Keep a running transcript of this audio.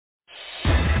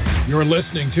You're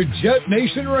listening to Jet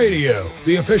Nation Radio,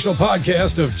 the official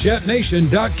podcast of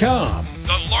JetNation.com,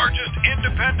 the largest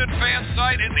independent fan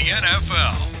site in the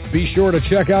NFL. Be sure to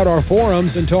check out our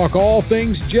forums and talk all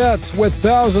things Jets with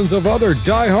thousands of other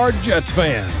diehard Jets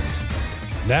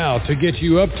fans. Now, to get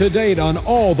you up to date on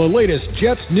all the latest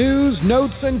Jets news,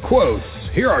 notes, and quotes,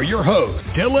 here are your hosts,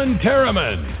 Dylan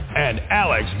Terriman and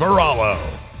Alex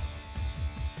Varallo.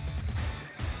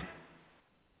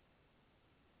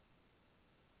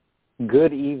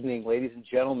 Good evening, ladies and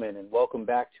gentlemen, and welcome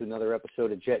back to another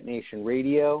episode of Jet Nation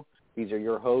Radio. These are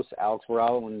your hosts, Alex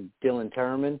Varallo and Dylan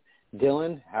Terriman.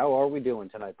 Dylan, how are we doing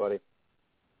tonight, buddy?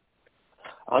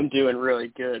 I'm doing really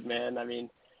good, man. I mean,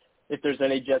 if there's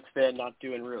any Jets fan not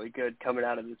doing really good coming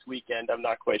out of this weekend, I'm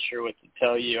not quite sure what to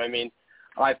tell you. I mean,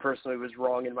 I personally was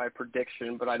wrong in my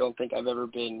prediction, but I don't think I've ever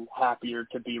been happier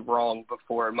to be wrong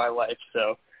before in my life.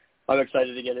 So I'm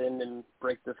excited to get in and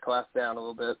break this class down a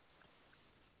little bit.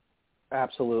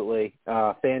 Absolutely.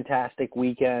 Fantastic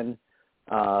weekend.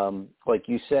 Like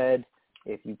you said,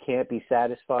 if you can't be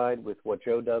satisfied with what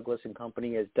Joe Douglas and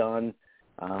company has done,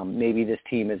 maybe this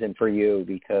team isn't for you,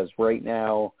 because right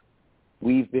now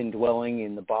we've been dwelling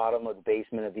in the bottom of the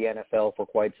basement of the NFL for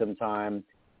quite some time.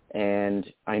 And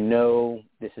I know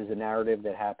this is a narrative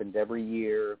that happens every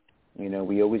year. You know,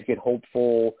 we always get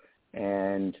hopeful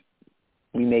and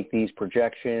we make these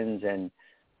projections, and,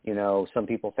 you know, some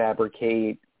people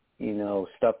fabricate, you know,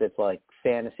 stuff that's like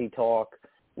fantasy talk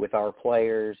with our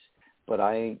players. But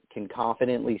I can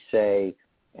confidently say,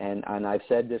 and I've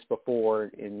said this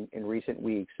before in recent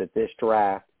weeks, that this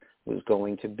draft was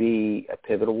going to be a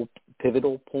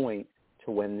pivotal point to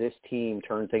when this team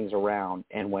turned things around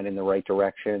and went in the right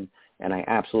direction. And I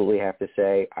absolutely have to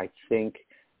say, I think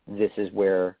this is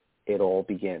where it all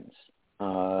begins.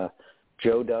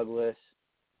 Joe Douglas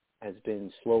has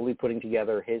been slowly putting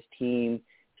together his team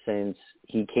since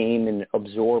he came and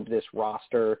absorbed this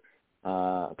roster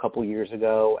a couple years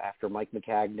ago after Mike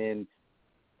Maccagnan.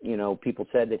 You know, people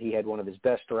said that he had one of his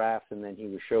best drafts, and then he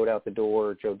was showed out the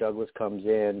door. Joe Douglas comes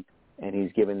in, and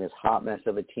he's given this hot mess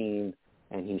of a team,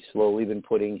 and he's slowly been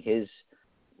putting his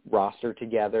roster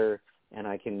together. And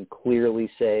I can clearly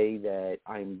say that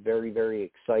I'm very, very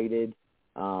excited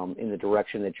in the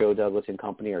direction that Joe Douglas and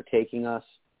company are taking us.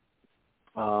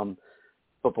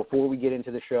 But before we get into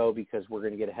the show, because we're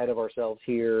going to get ahead of ourselves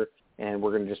here and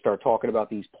we're going to just start talking about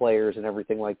these players and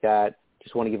everything like that,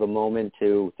 just want to give a moment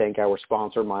to thank our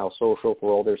sponsor, Miles Social,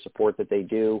 for all their support that they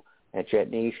do at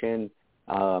Jet Nation.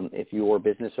 If you're a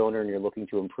business owner and you're looking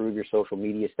to improve your social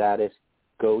media status,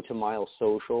 go to Miles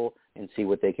Social and see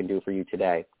what they can do for you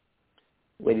today.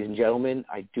 Ladies and gentlemen,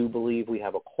 I do believe we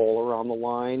have a caller on the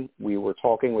line. We were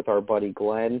talking with our buddy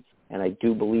Glenn, and I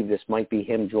do believe this might be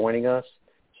him joining us.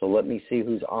 So let me see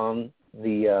who's on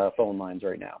the phone lines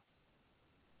right now.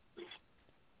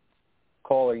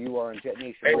 Caller, you are on Jet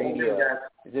Nation Radio.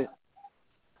 Is it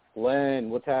Glenn?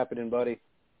 What's happening, buddy?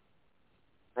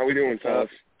 How we doing, Tough?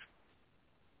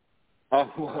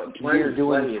 You're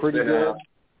doing pretty good.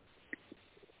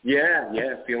 Yeah,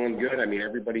 feeling good. I mean,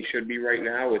 everybody should be right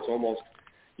now. It's almost,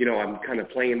 you know, I'm kind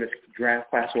of playing this draft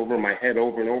class over my head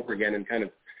over and over again and kind of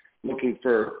looking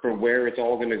for where it's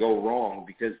all going to go wrong,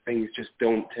 because things just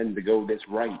don't tend to go this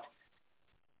right.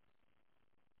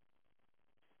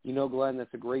 You know, Glenn,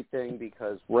 that's a great thing,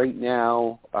 because right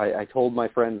now, I told my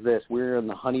friends this, we're in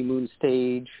the honeymoon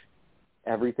stage.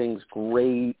 Everything's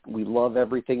great. We love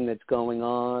everything that's going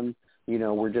on. You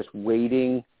know, we're just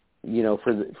waiting, you know,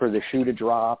 for the shoe to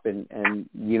drop and,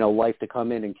 you know, life to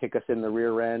come in and kick us in the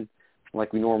rear end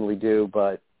like we normally do.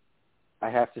 But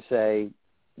I have to say,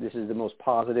 this is the most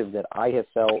positive that I have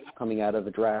felt coming out of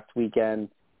the draft weekend.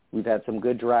 We've had some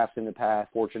good drafts in the past.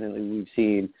 Fortunately, we've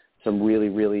seen some really,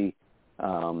 really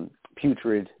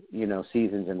putrid, you know,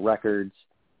 seasons and records.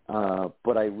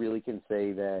 But I really can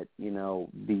say that, you know,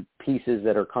 the pieces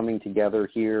that are coming together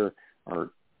here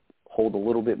hold a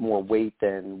little bit more weight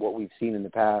than what we've seen in the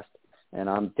past. And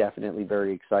I'm definitely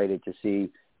very excited to see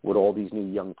what all these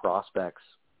new young prospects,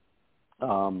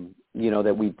 you know,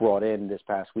 that we brought in this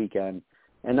past weekend.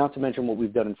 And not to mention what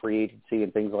we've done in free agency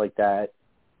and things like that,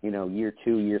 you know, year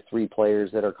 2, year 3 players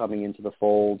that are coming into the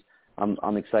fold.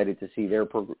 I'm excited to see their,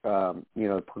 you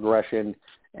know, progression.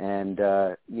 And,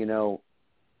 you know,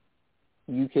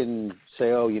 you can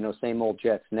say, oh, you know, same old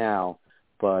Jets now.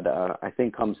 But I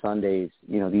think come Sundays,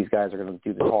 you know, these guys are going to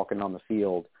do the talking on the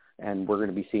field, and we're going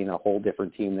to be seeing a whole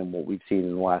different team than what we've seen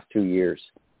in the last 2 years.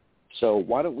 So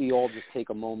why don't we all just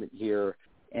take a moment here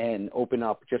and open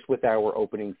up just with our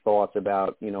opening thoughts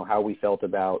about, you know, how we felt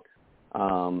about,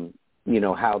 you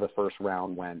know, how the first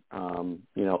round went.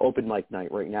 You know, open mic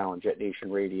night right now on Jet Nation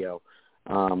Radio.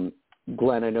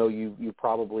 Glenn, I know you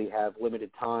probably have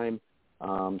limited time,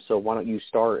 so why don't you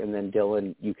start, and then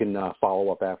Dylan, you can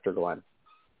follow up after Glenn.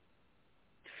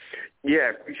 Yeah,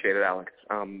 I appreciate it, Alex.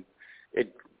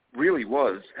 It really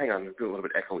was. Hang on, there's a little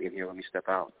bit echoey in here. Let me step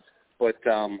out. But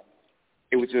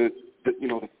it was the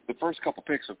first couple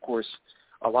picks. Of course,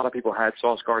 a lot of people had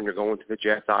Sauce Gardner going to the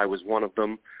Jets. I was one of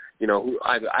them.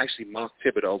 I actually mocked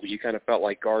Thibodeau, but you kind of felt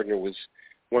like Gardner was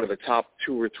one of the top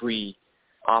 2 or 3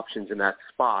 options in that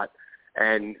spot.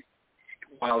 And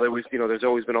while there was, there's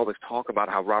always been all this talk about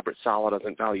how Robert Saleh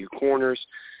doesn't value corners,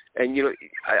 and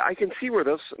I can see where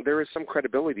there is some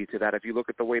credibility to that if you look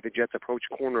at the way the Jets approached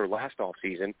corner last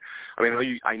offseason. I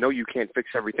mean, I know you can't fix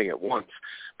everything at once,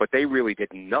 but they really did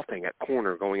nothing at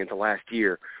corner going into last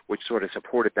year, which sort of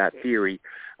supported that theory.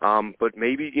 But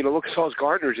maybe look, Sauce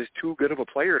Gardner is just too good of a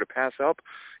player to pass up.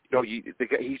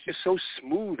 He's just so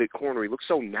smooth at corner. He looks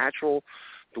so natural.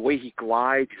 The way he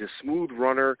glides, he's a smooth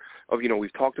runner.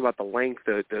 We've talked about the length,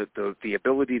 the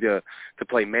ability to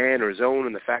play man or zone,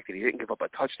 and the fact that he didn't give up a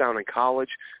touchdown in college.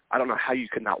 I don't know how you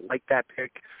could not like that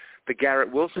pick. The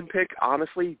Garrett Wilson pick,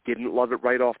 honestly, didn't love it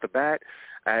right off the bat.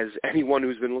 As anyone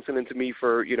who's been listening to me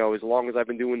for as long as I've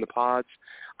been doing the pods,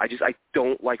 I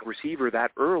don't like receiver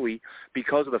that early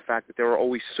because of the fact that there are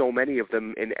always so many of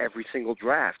them in every single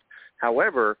draft.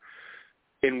 However,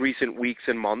 in recent weeks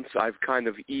and months, I've kind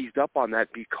of eased up on that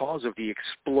because of the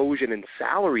explosion in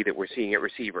salary that we're seeing at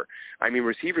receiver. I mean,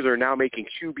 receivers are now making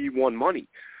QB1 money.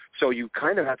 So you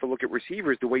kind of have to look at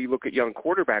receivers the way you look at young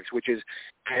quarterbacks, which is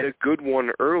get a good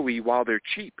one early while they're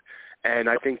cheap. And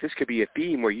I think this could be a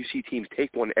theme where you see teams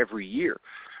take one every year.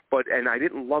 And I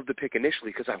didn't love the pick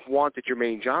initially because I wanted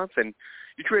Jermaine Johnson.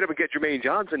 You trade up and get Jermaine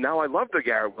Johnson, now I love the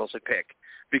Garrett Wilson pick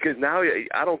because now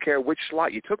I don't care which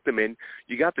slot you took them in.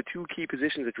 You got the 2 key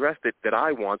positions addressed that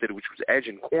I wanted, which was edge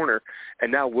and corner,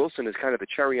 and now Wilson is kind of the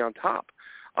cherry on top.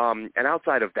 And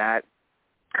outside of that,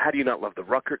 how do you not love the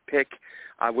Ruckert pick?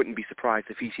 I wouldn't be surprised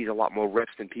if he sees a lot more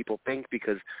reps than people think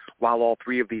because while all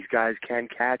 3 of these guys can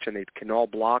catch and they can all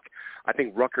block, I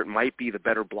think Ruckert might be the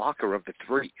better blocker of the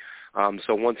 3.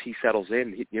 So once he settles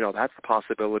in, that's the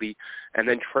possibility. And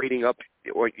then trading up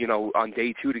on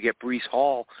day 2 to get Breece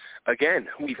Hall, again,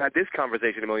 we've had this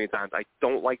conversation a million times. I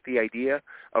don't like the idea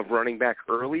of running back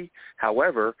early.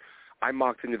 However, I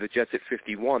mocked into the Jets at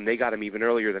 51. They got him even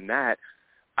earlier than that.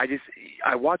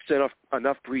 I watched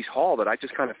enough Breece Hall that I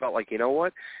just kind of felt like,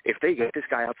 if they get this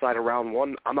guy outside of round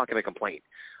 1, I'm not going to complain.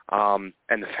 And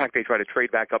the fact they try to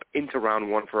trade back up into round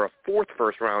 1 for a 4th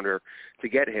first-rounder to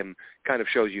get him kind of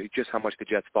shows you just how much the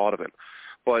Jets thought of him.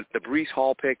 But the Breece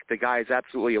Hall pick, the guy is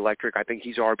absolutely electric. I think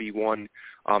he's RB1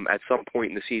 at some point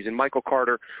in the season. Michael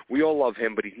Carter, we all love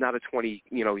him, but he's not a 20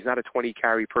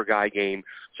 carry per guy game.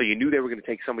 So you knew they were going to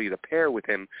take somebody to pair with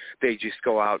him. They just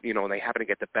go out, and they happen to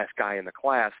get the best guy in the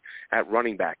class at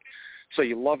running back. So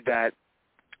you love that.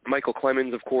 Michael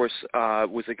Clemens, of course,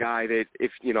 was a guy that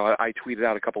I tweeted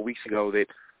out a couple weeks ago that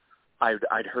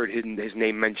I'd heard his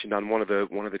name mentioned on one of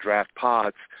the draft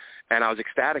pods, and I was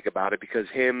ecstatic about it because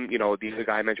him, the other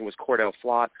guy I mentioned was Cordell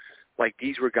Flott. Like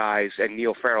these were guys, and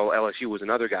Neil Farrell, LSU was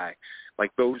another guy.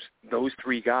 Like those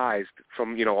 3 guys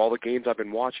from all the games I've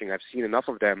been watching, I've seen enough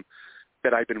of them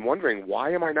that I've been wondering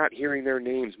why am I not hearing their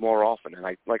names more often? And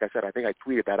like I said, I think I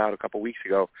tweeted that out a couple weeks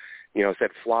ago. Said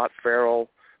Flott, Farrell,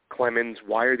 Clemens,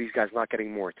 why are these guys not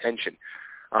getting more attention?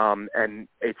 And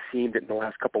it seemed that in the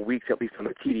last couple of weeks, at least on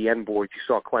the TDN boards, you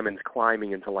saw Clemens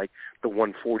climbing into like the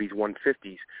 140s,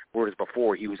 150s, whereas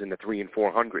before he was in the 300s and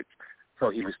 400s. So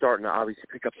he was starting to obviously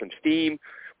pick up some steam,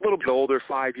 a little bit older,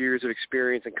 5 years of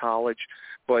experience in college.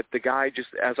 But the guy just,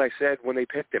 as I said, when they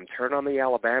picked him, turn on the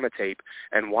Alabama tape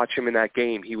and watch him in that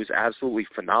game. He was absolutely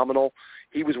phenomenal.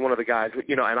 He was one of the guys,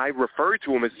 and I referred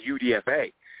to him as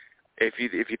UDFA. If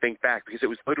you think back, because it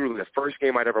was literally the first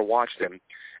game I'd ever watched him,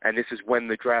 and this is when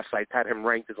the draft sites had him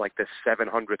ranked as like the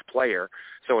 700th player.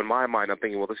 So in my mind, I'm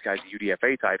thinking, well, this guy's a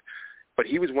UDFA type. But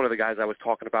he was one of the guys I was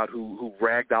talking about who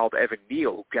ragdolled Evan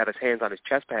Neal, who got his hands on his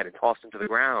chest pad and tossed him to the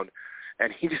ground,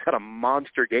 and he just had a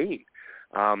monster game.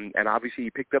 And obviously he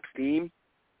picked up steam.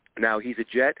 Now he's a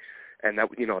Jet, and that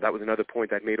was another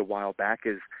point I made a while back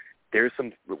is there's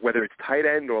some, whether it's tight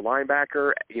end or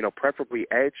linebacker, preferably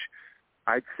edge.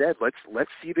 I'd said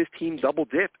let's see this team double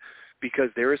dip because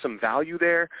there is some value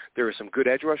there. There are some good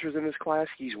edge rushers in this class.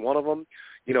 He's one of them.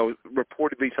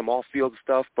 Reportedly some off-field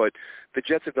stuff, but the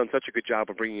Jets have done such a good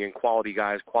job of bringing in quality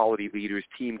guys, quality leaders,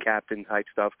 team captain type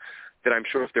stuff that I'm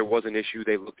sure if there was an issue,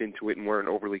 they looked into it and weren't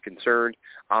overly concerned.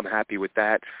 I'm happy with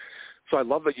that. So I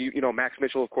love that Max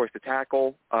Mitchell, of course, the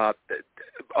tackle.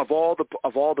 Of all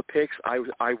the picks,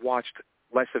 I watched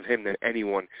less of him than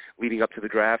anyone leading up to the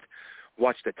draft.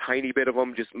 watched a tiny bit of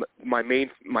him. Just my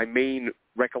main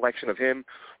recollection of him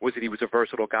was that he was a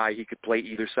versatile guy. He could play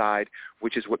either side,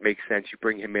 which is what makes sense. You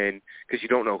bring him in because you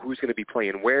don't know who's going to be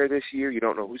playing where this year. You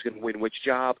don't know who's going to win which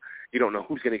job. You don't know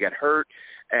who's going to get hurt,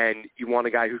 and you want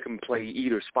a guy who can play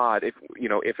either spot if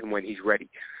and when he's ready.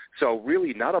 So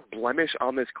really not a blemish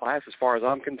on this class as far as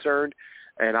I'm concerned.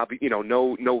 And I'll be,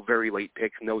 no very late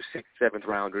picks, no 6th, 7th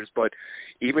rounders, but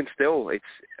even still, it's,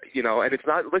 and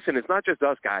it's not just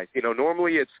us guys.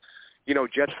 Normally it's,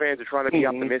 Jets fans are trying to be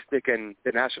optimistic, and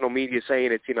the national media is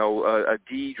saying it's, a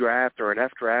D draft or an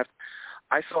F draft.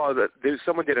 I saw that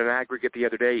someone did an aggregate the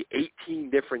other day, 18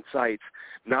 different sites.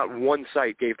 Not one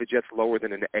site gave the Jets lower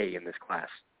than an A in this class.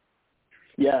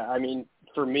 Yeah, I mean,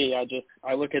 for me,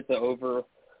 I look at the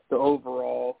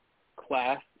overall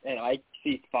class, and I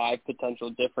see 5 potential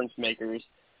difference makers.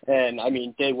 And, I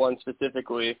mean, day one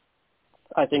specifically,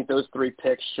 I think those 3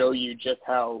 picks show you just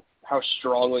how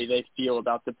strongly they feel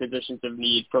about the positions of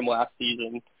need from last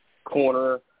season.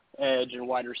 Corner, edge, and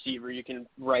wide receiver, you can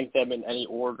rank them in any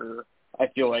order. I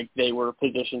feel like they were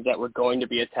positions that were going to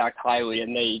be attacked highly,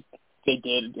 and they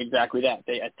did exactly that.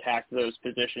 They attacked those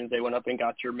positions. They went up and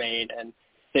got Jermaine, and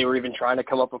they were even trying to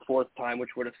come up a 4th time,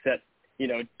 which would have set,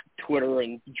 Twitter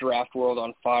and draft world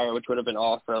on fire, which would have been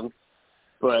awesome.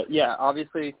 But, yeah,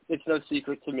 obviously it's no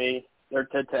secret to me or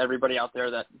to everybody out there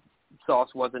that Sauce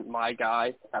wasn't my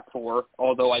guy at 4,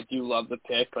 although I do love the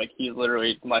pick. Like, he's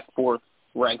literally my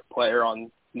 4th-ranked player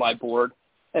on my board.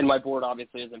 And my board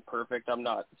obviously isn't perfect. I'm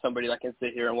not somebody that can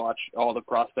sit here and watch all the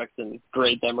prospects and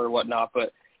grade them or whatnot,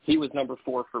 but he was number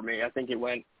 4 for me. I think it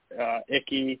went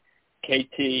Ickey,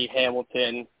 KT,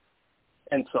 Hamilton,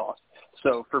 and Sauce.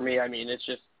 So for me, I mean, it's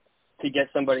just to get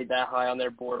somebody that high on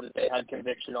their board that they had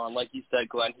conviction on. Like you said,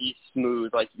 Glenn, he's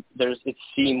smooth. Like it's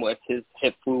seamless. His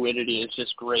hip fluidity is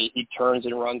just great. He turns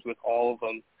and runs with all of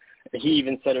them. He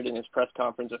even said it in his press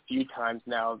conference a few times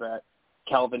now that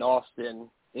Calvin Austin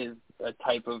is a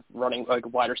type of running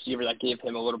like wide receiver that gave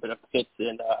him a little bit of fits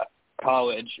in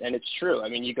college, and it's true. I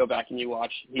mean, you go back and you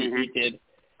watch, he did,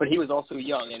 but he was also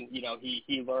young, and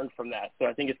he learned from that. So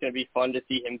I think it's going to be fun to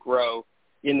see him grow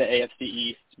in the AFC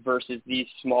East versus these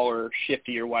smaller,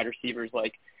 shiftier wide receivers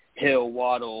like Hill,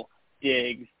 Waddle,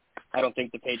 Diggs. I don't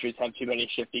think the Patriots have too many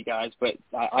shifty guys, but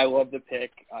I love the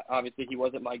pick. Obviously, he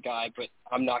wasn't my guy, but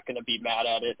I'm not going to be mad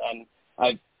at it. And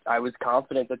I was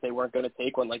confident that they weren't going to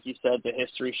take one. Like you said, the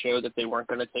history showed that they weren't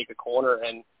going to take a corner,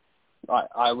 and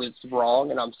I was wrong,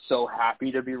 and I'm so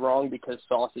happy to be wrong because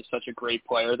Sauce is such a great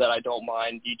player that I don't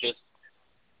mind. You just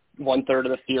 1/3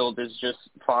 of the field is just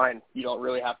fine. You don't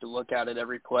really have to look at it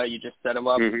every play. You just set them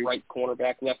up, right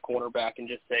cornerback, left cornerback, and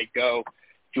just say, go.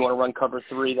 If you want to run cover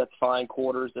 3, that's fine.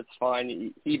 Quarters, that's fine.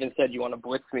 He even said you want to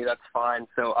blitz me, that's fine.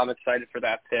 So I'm excited for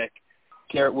that pick.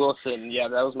 Garrett Wilson, yeah,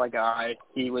 that was my guy.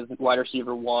 He was wide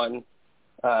receiver 1.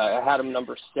 I had him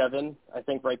number 7, I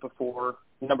think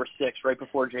number 6, right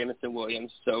before Jameson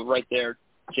Williams. So right there,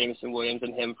 Jameson Williams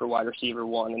and him for wide receiver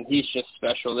 1. And he's just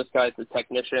special. This guy's a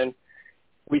technician.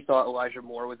 We thought Elijah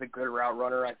Moore was a good route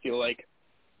runner. I feel like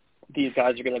these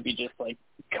guys are going to be just like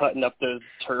cutting up those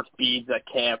turf beads at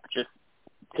camp, just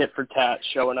tit for tat,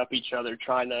 showing up each other,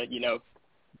 trying to,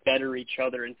 better each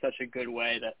other in such a good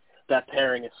way that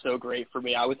pairing is so great for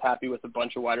me. I was happy with a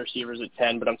bunch of wide receivers at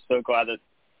 10, but I'm so glad that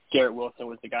Garrett Wilson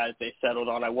was the guy that they settled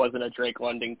on. I wasn't a Drake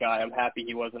London guy. I'm happy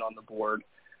he wasn't on the board.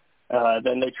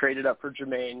 Then they traded up for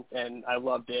Jermaine, and I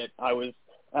loved it. I was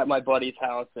at my buddy's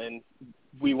house, and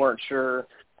we weren't sure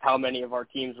how many of our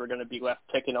teams were going to be left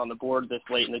picking on the board this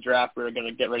late in the draft. We were going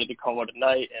to get ready to call it a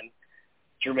night, and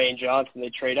Jermaine Johnson, they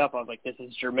trade up. I was like, this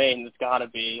is Jermaine. It's got to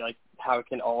be. Like, how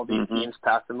can all these teams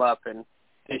pass him up? And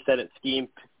they said it's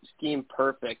scheme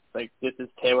perfect. Like, this is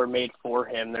tailor-made for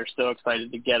him. They're so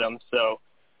excited to get him. So,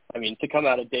 I mean, to come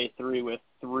out of day 3 with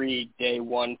 3 day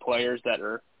 1 players that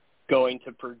are going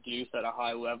to produce at a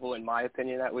high level, in my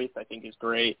opinion at least, I think is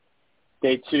great.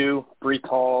 Day 2, Breece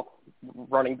Hall,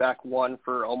 running back 1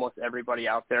 for almost everybody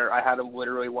out there. I had him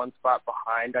literally 1 spot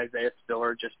behind Isaiah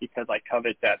Spiller just because I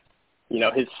covet that,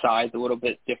 his size a little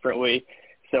bit differently.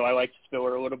 So I like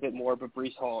Spiller a little bit more, but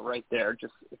Breece Hall right there,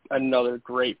 just another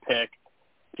great pick.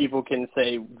 People can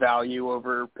say value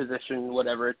over position,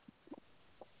 whatever.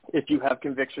 If you have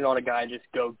conviction on a guy, just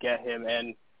go get him.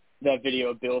 And that video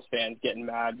of Bills fans getting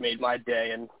mad made my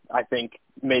day, and I think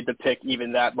made the pick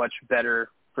even that much better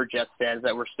for Jets fans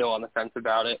that were still on the fence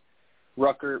about it.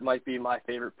 Rucker might be my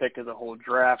favorite pick of the whole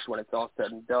draft when it's all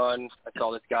said and done. I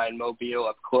saw this guy in Mobile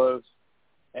up close,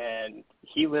 and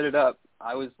he lit it up.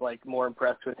 I was, more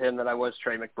impressed with him than I was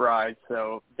Trey McBride,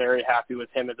 so very happy with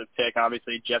him as a pick.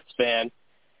 Obviously, Jets fan.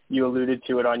 You alluded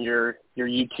to it on your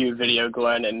YouTube video,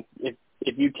 Glenn, and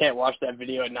if you can't watch that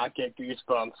video and not get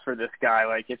goosebumps for this guy,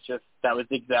 like it's just that was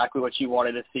exactly what you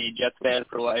wanted to see. Jets fan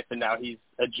for life, and now he's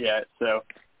a Jet. So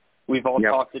we've all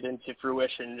talked it into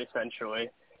fruition essentially.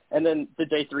 And then the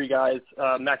day 3 guys,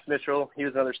 Max Mitchell, he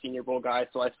was another Senior Bowl guy,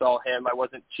 so I saw him. I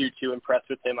wasn't too impressed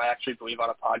with him. I actually believe on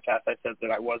a podcast I said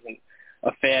that I wasn't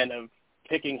a fan of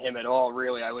picking him at all,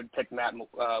 really. I would pick Matt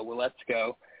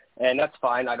Waletzko, and that's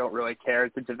fine. I don't really care.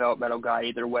 It's a developmental guy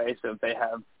either way, so if they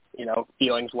have,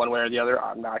 feelings one way or the other,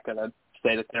 I'm not going to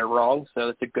say that they're wrong. So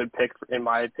it's a good pick, in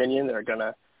my opinion. They're going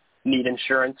to need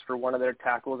insurance for one of their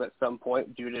tackles at some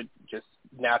point due to just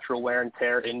natural wear and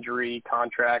tear, injury,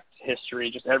 contract, history,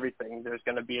 just everything. There's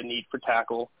going to be a need for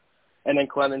tackle. And then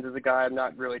Clemens is a guy I'm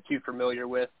not really too familiar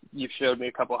with. You've showed me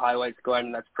a couple highlights, Glenn,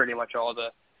 and that's pretty much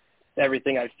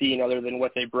everything I've seen other than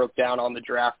what they broke down on the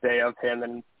draft day of him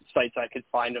and sites I could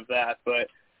find of that. But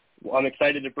I'm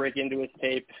excited to break into his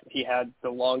tape. He had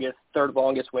the third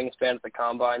longest wingspan at the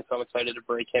Combine, so I'm excited to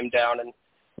break him down and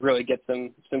really get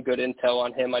some good intel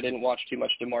on him. I didn't watch too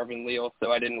much DeMarvin Leal,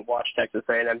 so I didn't watch Texas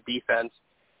A&M defense.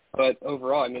 But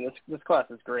overall, I mean, this class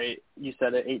is great. You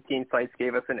said that 18 sites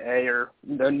gave us an A, or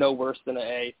they're no worse than an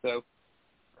A, so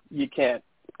you can't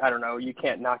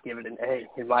not give it an A,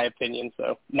 in my opinion.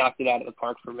 So knocked it out of the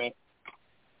park for me.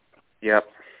 Yep.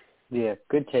 Yeah,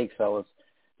 good takes, fellas.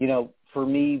 For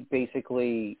me,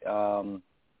 basically,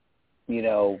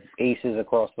 aces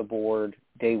across the board,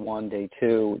 day 1, day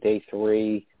 2, day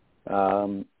 3.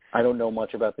 I don't know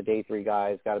much about the day 3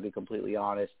 guys, got to be completely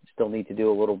honest. Still need to do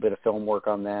a little bit of film work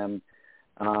on them.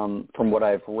 From what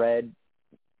I've read,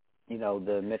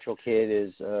 the Mitchell kid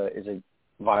is a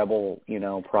viable,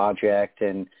 project,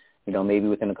 and, maybe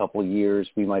within a couple of years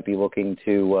we might be looking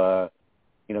to,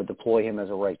 deploy him as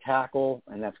a right tackle,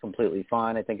 and that's completely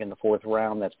fine. I think in the 4th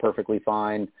round, that's perfectly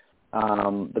fine.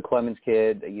 The Clemens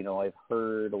kid, I've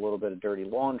heard a little bit of dirty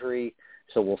laundry,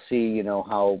 so we'll see,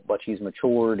 how much he's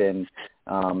matured. And,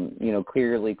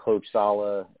 clearly Coach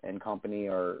Saleh and company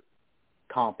are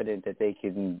confident that they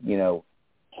can,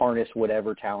 harness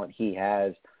whatever talent he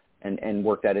has and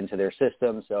work that into their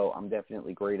system. So I'm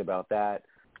definitely great about that.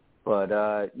 But,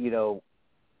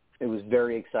 it was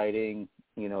very exciting,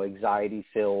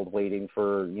 anxiety-filled, waiting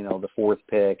for, the 4th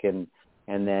pick. And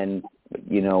then,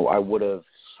 I would have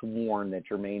sworn that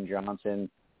Jermaine Johnson,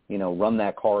 run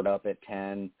that card up at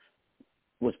 10.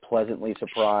 Was pleasantly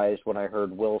surprised when I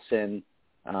heard Wilson.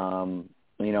 I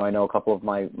know a couple of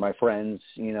my friends,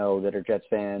 that are Jets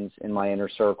fans in my inner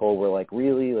circle were like,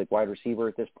 really? Like wide receiver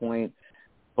at this point?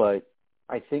 But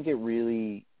I think you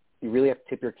really have to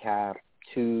tip your cap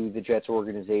to the Jets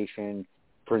organization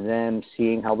for them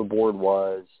seeing how the board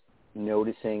was,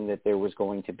 noticing that there was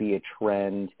going to be a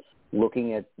trend,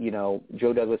 looking at,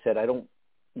 Joe Douglas said, I don't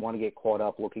want to get caught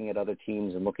up looking at other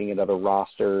teams and looking at other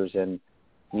rosters and,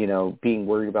 being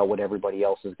worried about what everybody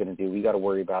else is going to do. We got to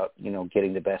worry about,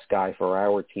 getting the best guy for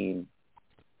our team.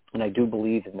 And I do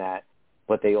believe in that,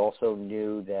 but they also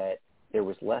knew that there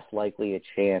was less likely a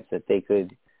chance that they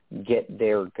could get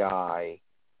their guy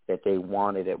that they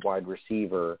wanted at wide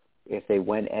receiver if they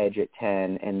went edge at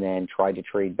 10 and then tried to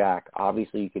trade back.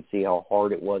 Obviously, you could see how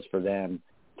hard it was for them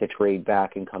to trade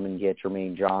back and come and get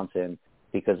Jermaine Johnson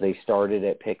because they started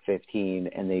at pick 15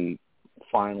 and they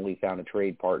finally found a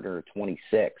trade partner at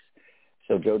 26.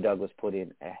 So Joe Douglas put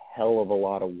in a hell of a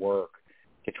lot of work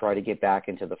to try to get back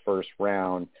into the 1st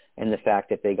round. And the fact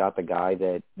that they got the guy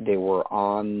that they were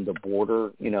on the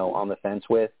border, on the fence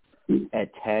with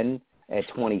at 10, at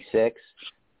 26,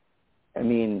 I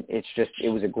mean, it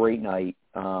was a great night.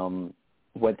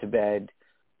 Went to bed,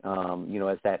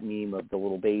 as that meme of the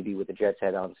little baby with the Jets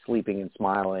head on, sleeping and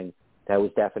smiling. That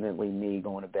was definitely me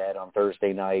going to bed on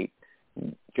Thursday night.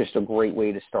 Just a great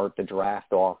way to start the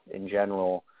draft off in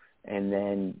general. And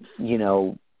then,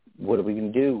 what are we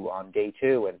going to do on day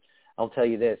 2? And I'll tell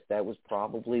you this, that was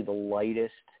probably the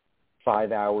lightest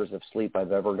 5 hours of sleep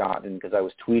I've ever gotten because I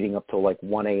was tweeting up till like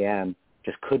 1 a.m.,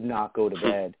 just could not go to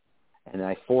bed. And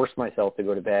I forced myself to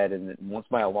go to bed. And once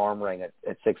my alarm rang at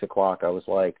 6 o'clock, I was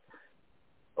like,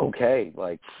 okay,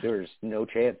 like there's no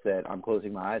chance that I'm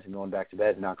closing my eyes and going back to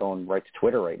bed and not going right to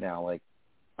Twitter right now. Like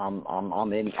I'm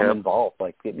involved.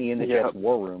 Like get me in the Jets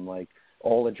war room, like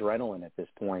all adrenaline at this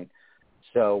point.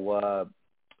 So,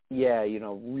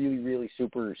 really, really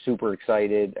super, super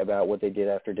excited about what they did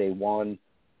after day 1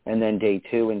 and then day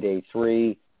 2 and day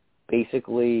 3,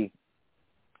 basically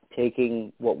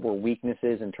taking what were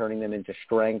weaknesses and turning them into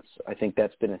strengths. I think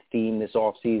that's been a theme this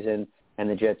offseason, and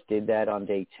the Jets did that on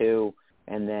day 2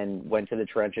 and then went to the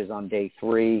trenches on day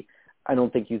 3. I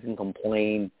don't think you can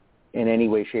complain in any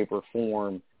way, shape, or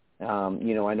form.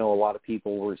 I know a lot of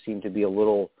people seem to be a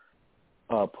little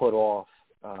put off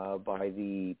by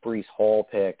the Breece Hall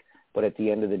pick, but at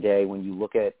the end of the day, when you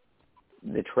look at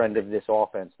the trend of this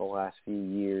offense the last few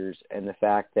years and the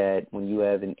fact that when you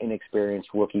have an inexperienced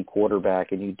rookie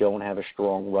quarterback and you don't have a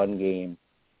strong run game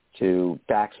to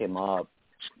back him up,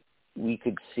 we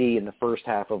could see in the first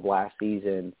half of last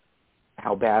season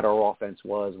how bad our offense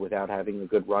was without having a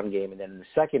good run game. And then in the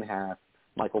second half,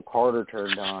 Michael Carter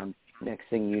turned on. Next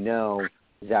thing you know,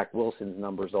 Zach Wilson's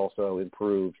numbers also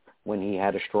improved when he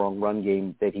had a strong run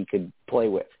game that he could play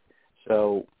with.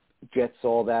 So Jets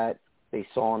saw that. They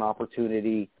saw an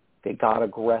opportunity. They got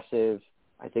aggressive.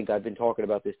 I think I've been talking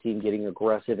about this team getting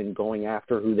aggressive and going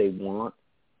after who they want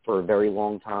for a very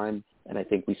long time, and I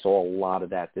think we saw a lot of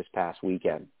that this past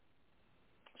weekend.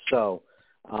 So,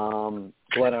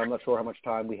 Glenn, I'm not sure how much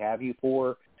time we have you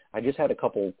for. I just had a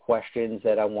couple questions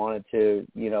that I wanted to,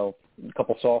 a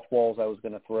couple softballs I was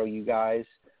going to throw you guys.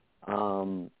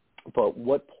 But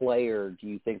what player do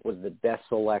you think was the best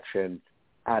selection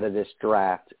out of this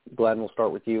draft? Glenn, we'll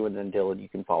start with you, and then Dylan, you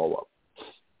can follow up.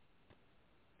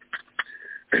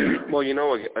 Well,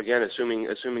 again,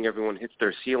 assuming everyone hits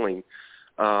their ceiling,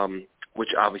 which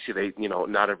obviously they,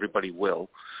 not everybody will,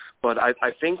 but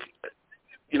I think,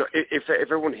 if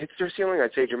everyone hits their ceiling,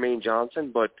 I'd say Jermaine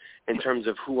Johnson. But in terms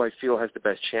of who I feel has the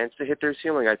best chance to hit their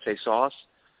ceiling, I'd say Sauce.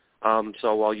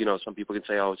 So while, some people can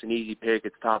say, oh, it's an easy pick,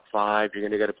 it's top 5, you're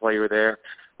going to get a player there.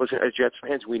 Listen, as Jets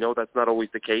fans, we know that's not always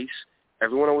the case.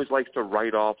 Everyone always likes to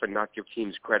write off and not give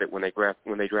teams credit when they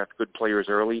draft good players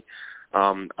early.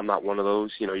 I'm not one of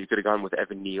those. You could have gone with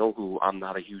Evan Neal, who I'm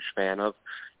not a huge fan of.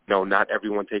 Not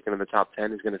everyone taken in the top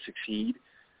 10 is going to succeed.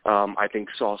 I think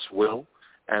Sauce will.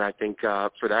 And I think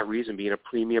for that reason, being a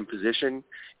premium position,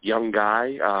 young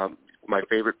guy, my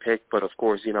favorite pick. But, of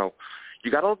course, you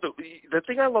got all the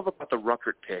thing I love about the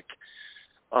Ruckert pick,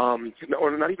 or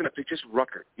not even a pick, just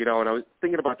Ruckert, and I was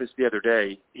thinking about this the other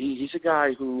day. He's a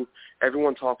guy who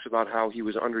everyone talks about how he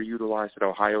was underutilized at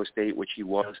Ohio State, which he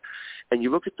was. And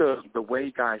you look at the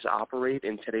way guys operate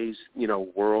in today's,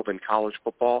 world in college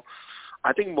football,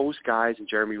 I think most guys in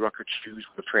Jeremy Ruckert's shoes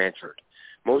would have transferred.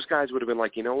 Most guys would have been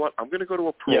like, you know what, I'm going to go to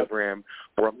a program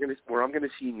where I'm going to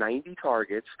see 90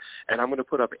 targets, and I'm going to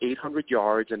put up 800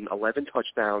 yards and 11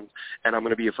 touchdowns, and I'm going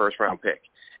to be a first-round pick.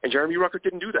 And Jeremy Ruckert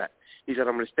didn't do that. He said,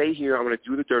 I'm going to stay here, I'm going to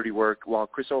do the dirty work while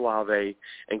Chris Olave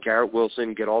and Garrett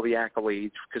Wilson get all the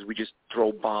accolades because we just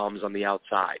throw bombs on the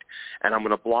outside. And I'm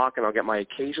going to block, and I'll get my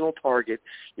occasional target.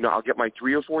 I'll get my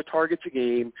 3 or 4 targets a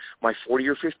game, my 40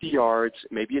 or 50 yards,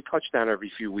 maybe a touchdown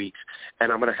every few weeks,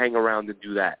 and I'm going to hang around and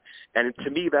do that. And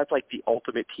to me, that's like the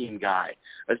ultimate team guy.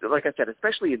 Like I said,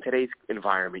 especially in today's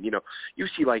environment, you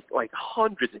see like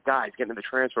hundreds of guys getting in the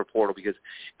transfer portal because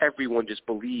everyone just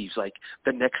believes like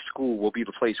the next school will be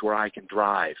the place where I can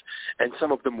thrive. And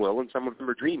some of them will, and some of them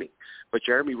are dreaming. But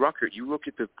Jeremy Ruckert, you look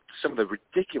at some of the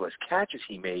ridiculous catches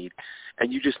he made,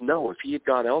 and you just know if he had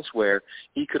gone elsewhere,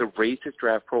 he could have raised his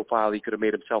draft profile. He could have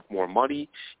made himself more money.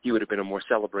 He would have been a more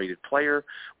celebrated player.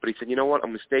 But he said, you know what,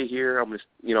 I'm going to stay here. I'm going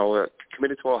to,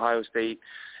 committed to Ohio State.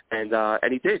 And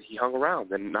he did. He hung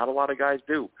around, and not a lot of guys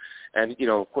do. And,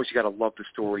 of course, you got to love the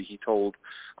story he told,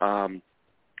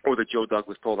 or that Joe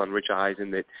Douglas told on Rich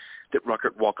Eisen, that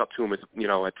Ruckert walked up to him at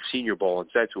the Senior Bowl and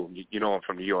said to him, I'm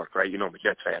from New York, right? I'm a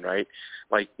Jets fan, right?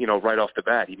 Like, right off the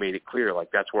bat, he made it clear, like,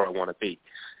 that's where I want to be.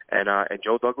 And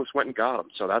Joe Douglas went and got him,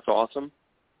 so that's awesome.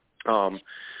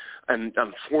 And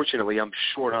unfortunately, I'm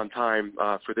short on time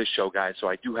for this show, guys, so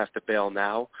I do have to bail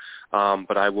now.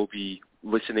 But I will be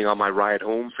listening on my ride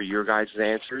home for your guys'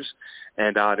 answers,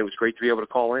 and it was great to be able to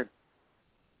call in.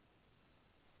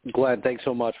 Glenn, thanks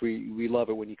so much. We love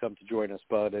it when you come to join us,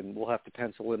 bud, and we'll have to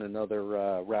pencil in another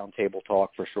roundtable talk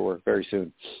for sure very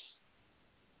soon.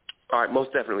 All right,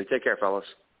 most definitely. Take care, fellas.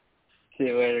 See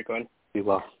you later, Glenn. Be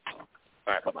well.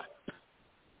 All right, bye-bye.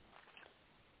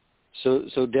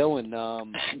 So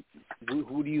Dylan,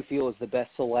 who do you feel is the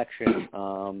best selection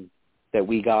that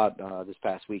we got this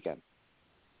past weekend?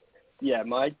 Yeah,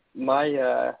 my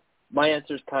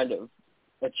answer is kind of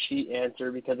a cheat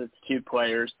answer because it's 2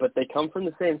 players, but they come from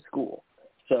the same school.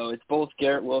 So it's both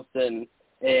Garrett Wilson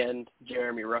and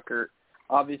Jeremy Ruckert.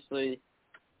 Obviously,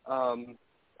 I'm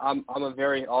a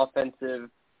very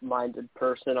offensive-minded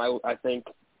person. I think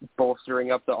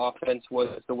bolstering up the offense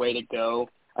was the way to go.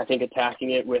 I think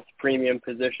attacking it with premium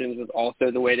positions was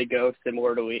also the way to go,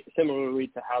 similarly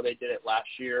to how they did it last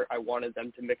year. I wanted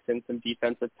them to mix in some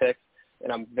defensive picks,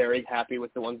 and I'm very happy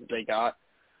with the ones that they got.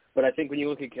 But I think when you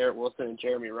look at Garrett Wilson and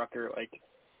Jeremy Ruckert, like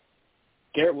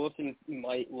Garrett Wilson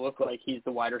might look like he's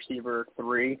the wide receiver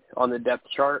 3 on the depth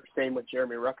chart. Same with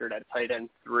Jeremy Ruckert at tight end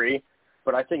 3.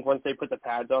 But I think once they put the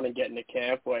pads on and get into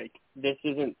camp, like this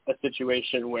isn't a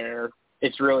situation where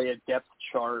it's really a depth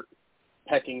chart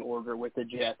pecking order with the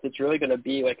Jets. It's really going to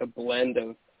be like a blend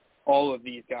of all of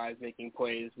these guys making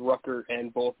plays. Ruckert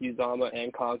and both Uzomah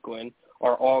and Conklin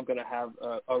are all going to have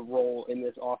a role in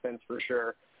this offense for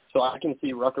sure. So I can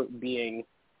see Ruckert being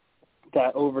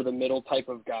that over-the-middle type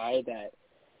of guy that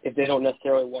if they don't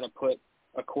necessarily want to put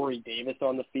a Corey Davis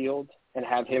on the field and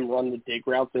have him run the dig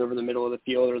routes over the middle of the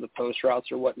field or the post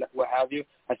routes or what have you,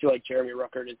 I feel like Jeremy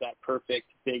Ruckert is that perfect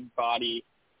big body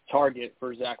target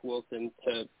for Zach Wilson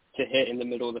to hit in the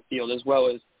middle of the field, as well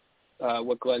as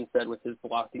what Glenn said with his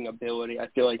blocking ability. I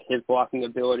feel like his blocking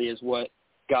ability is what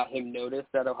got him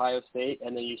noticed at Ohio State,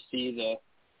 and then you see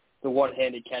the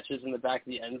one-handed catches in the back of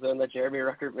the end zone that Jeremy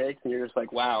Ruckert makes, and you're just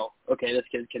like, wow, okay, this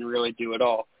kid can really do it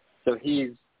all. So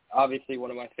he's obviously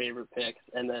one of my favorite picks.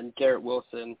 And then Garrett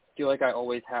Wilson, I feel like I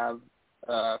always have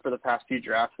for the past few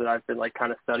drafts that I've been like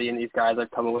kind of studying these guys.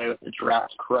 I've come away with the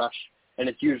draft crush, and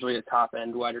it's usually a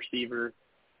top-end wide receiver.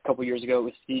 A couple years ago it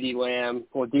was CeeDee Lamb,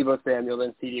 Deebo Samuel,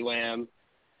 then CeeDee Lamb.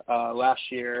 Last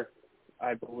year,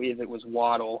 I believe it was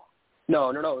Waddle. No,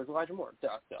 it was Elijah Moore.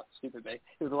 Stupid me.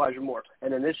 It was Elijah Moore.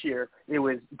 And then this year, it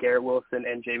was Garrett Wilson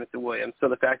and Jameson Williams. So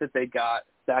the fact that they got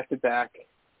back-to-back,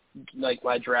 like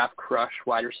my draft crush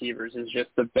wide receivers is just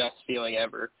the best feeling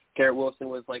ever. Garrett Wilson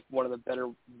was like one of the better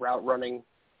route-running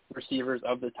receivers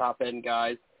of the top-end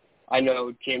guys. I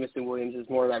know Jameson Williams is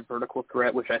more of that vertical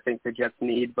threat, which I think the Jets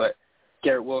need, but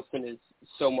Garrett Wilson is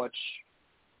so much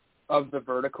of the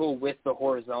vertical with the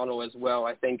horizontal as well.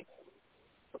 I think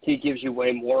he gives you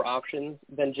way more options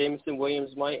than Jameson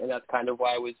Williams might, and that's kind of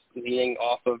why I was leaning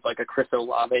off of like a Chris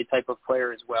Olave type of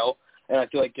player as well. And I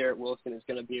feel like Garrett Wilson is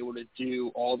going to be able to do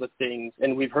all the things,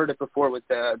 and we've heard it before with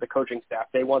the coaching staff.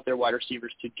 They want their wide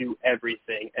receivers to do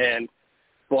everything, and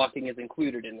blocking is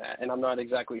included in that. And I'm not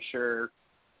exactly sure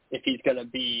if he's going to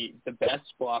be the best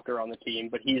blocker on the team,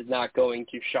 but he's not going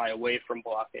to shy away from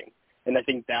blocking. And I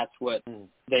think that's what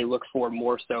they look for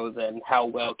more so than how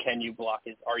well can you block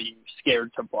is, are you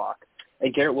scared to block?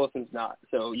 And Garrett Wilson's not.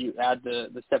 So you add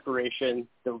the separation,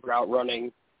 the route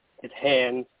running, his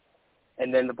hands,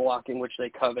 and then the blocking, which they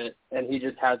covet, and he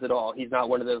just has it all. He's not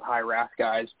one of those high RAS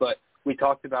guys, but we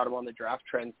talked about him on the draft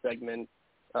trend segment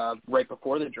right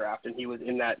before the draft, and he was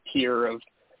in that tier of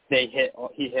he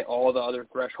hit all the other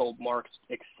threshold marks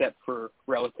except for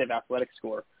relative athletic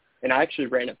score. And I actually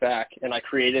ran it back, and I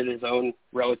created his own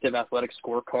relative athletic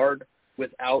scorecard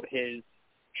without his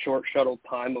short shuttle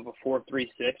time of a 4.36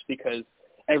 because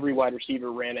every wide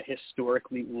receiver ran a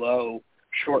historically low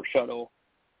short shuttle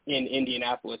in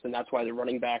Indianapolis, and that's why the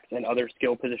running backs and other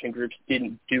skill position groups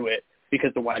didn't do it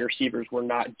because the wide receivers were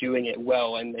not doing it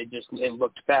well, and it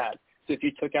looked bad. So if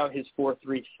you took out his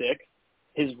 4.36,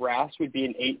 his RAS would be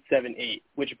an 8.78,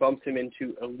 which bumps him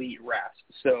into elite RAS.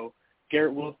 So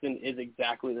Garrett Wilson is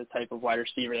exactly the type of wide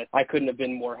receiver that I couldn't have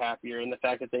been more happier. And the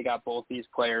fact that they got both these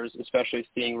players, especially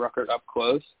seeing Ruckert up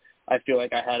close, I feel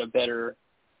like I had a better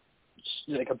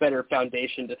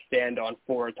foundation to stand on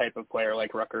for a type of player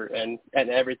like Ruckert, and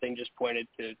everything just pointed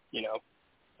to,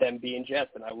 them being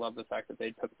Jets, and I love the fact that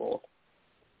they took both.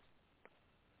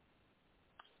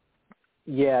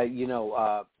 Yeah,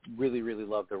 really, really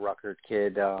love the Ruckert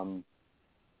kid. I'll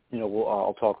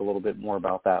talk a little bit more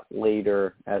about that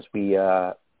later as we,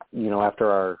 after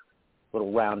our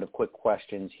little round of quick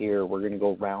questions here, we're going to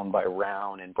go round by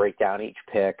round and break down each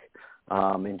pick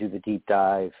and do the deep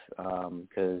dive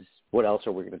because what else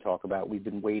are we going to talk about? We've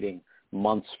been waiting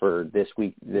months for this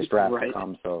draft to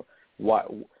come, so why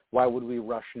would we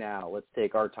rush now? Let's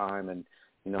take our time and,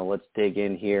 let's dig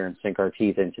in here and sink our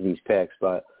teeth into these picks.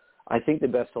 But I think the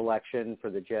best selection for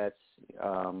the Jets,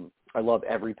 I love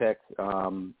every pick. I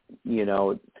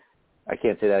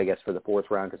can't say that, I guess, for the fourth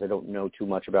round because I don't know too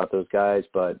much about those guys.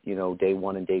 But, day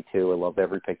one and day two, I love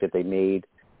every pick that they made.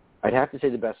 I'd have to say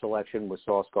the best selection was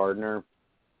Sauce Gardner.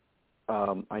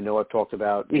 I know I've talked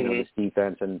about this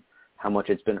defense and how much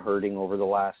it's been hurting over the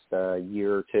last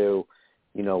year or two.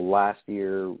 Last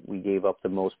year we gave up the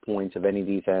most points of any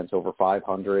defense, over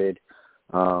 500.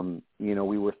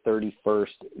 We were 31st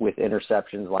with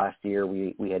interceptions last year.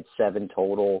 We had 7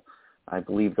 total. I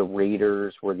believe the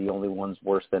Raiders were the only ones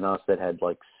worse than us that had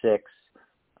like 6,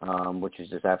 which is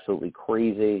just absolutely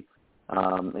crazy.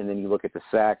 And then you look at the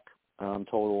sack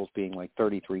totals being like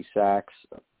 33 sacks,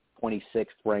 26th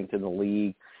ranked in the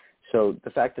league. So the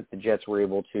fact that the Jets were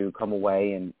able to come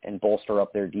away and bolster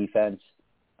up their defense,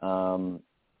 I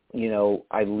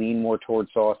lean more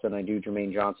towards Sauce than I do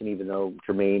Jermaine Johnson, even though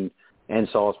Jermaine and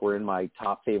Sauce were in my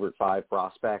top favorite 5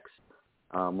 prospects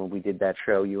when we did that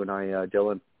show, you and I,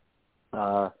 Dylan.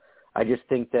 I just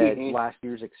think that last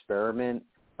year's experiment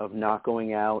of not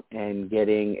going out and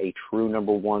getting a true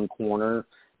number 1 corner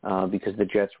because the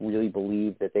Jets really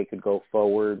believed that they could go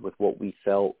forward with what we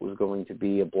felt was going to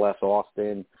be a Bless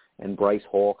Austin and Bryce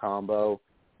Hall combo.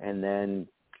 And then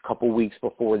a couple weeks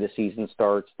before the season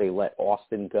starts, they let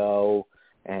Austin go,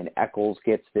 and Eccles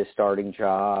gets this starting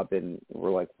job. And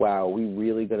we're like, wow, we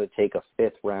really going to take a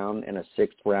 5th round and a 6th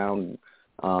round,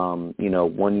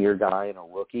 1-year guy and a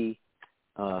rookie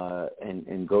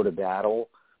and go to battle.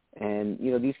 And,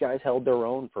 these guys held their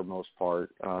own for most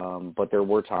part, but there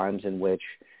were times in which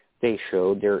they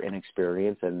showed their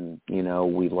inexperience and,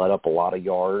 we let up a lot of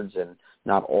yards, and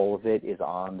not all of it is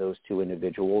on those 2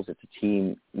 individuals. It's a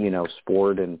team,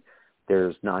 sport, and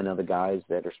there's 9 other guys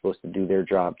that are supposed to do their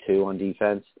job too on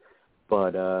defense.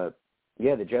 But,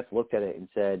 the Jets looked at it and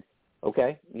said,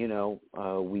 okay,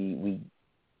 we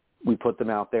put them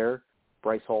out there.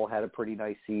 Bryce Hall had a pretty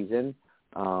nice season.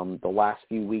 The last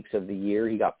few weeks of the year,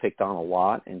 he got picked on a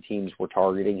lot, and teams were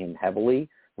targeting him heavily,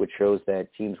 which shows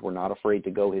that teams were not afraid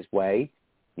to go his way.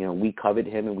 We covet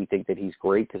him, and we think that he's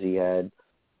great because he had,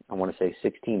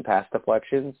 16 pass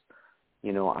deflections.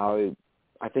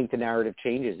 I think the narrative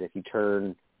changes if you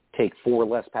take 4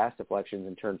 less pass deflections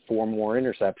and turn 4 more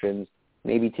interceptions.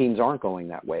 Maybe teams aren't going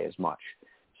that way as much.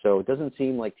 So it doesn't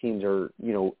seem like teams are,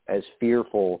 as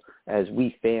fearful as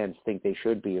we fans think they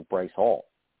should be of Bryce Hall.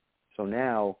 So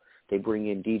now they bring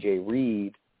in DJ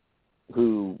Reed,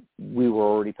 who we were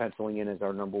already penciling in as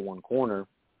our number 1 corner,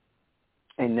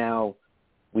 and now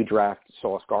we draft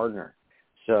Sauce Gardner.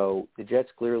 So the Jets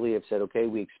clearly have said, okay,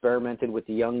 we experimented with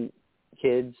the young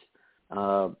kids.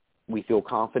 We feel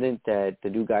confident that the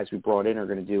new guys we brought in are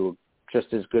going to do just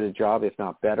as good a job, if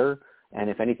not better. And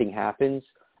if anything happens,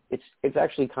 it's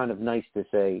actually kind of nice to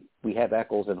say we have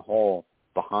Eccles and Hall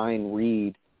behind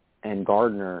Reed and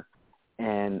Gardner,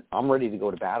 and I'm ready to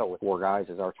go to battle with 4 guys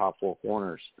as our top 4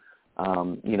 corners.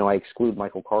 I exclude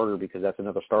Michael Carter because that's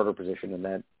another starter position,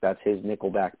 and that's his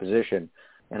nickelback position.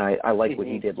 And I like what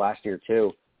he did last year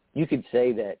too. You could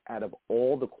say that out of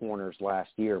all the corners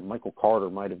last year, Michael Carter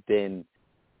might have been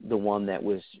the one that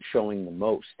was showing the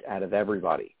most out of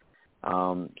everybody.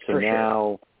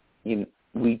 Now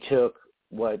we took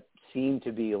what seemed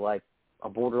to be like a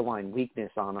borderline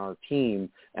weakness on our team,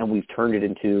 and we've turned it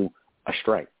into a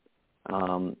strength.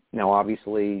 Now,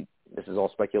 obviously, this is all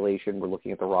speculation. We're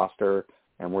looking at the roster,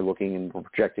 and we're looking and we're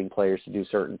projecting players to do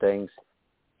certain things.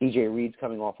 DJ Reed's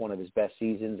coming off one of his best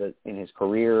seasons in his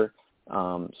career.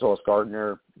 Sauce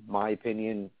Gardner, my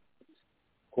opinion,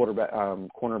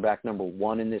 cornerback number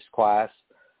 1 in this class.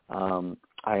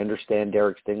 I understand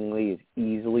Derek Stingley is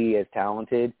easily as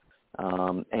talented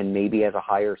and maybe has a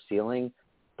higher ceiling,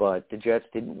 but the Jets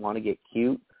didn't want to get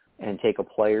cute and take a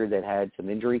player that had some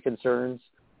injury concerns.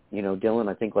 Dylan,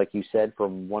 I think like you said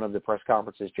from one of the press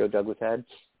conferences Joe Douglas had,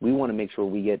 we want to make sure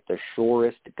we get the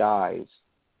surest guys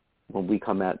when we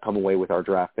come away with our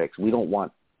draft picks. We don't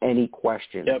want any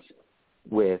questions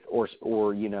with or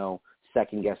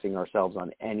second guessing ourselves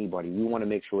on anybody. We want to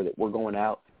make sure that we're going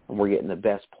out and we're getting the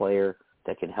best player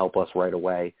that can help us right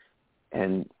away.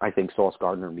 And I think Sauce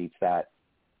Gardner meets that,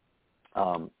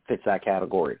 fits that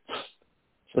category.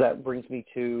 So that brings me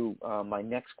to my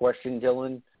next question,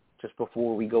 Dylan, just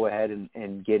before we go ahead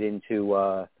and get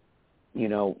into,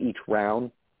 each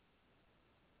round.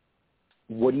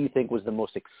 What do you think was the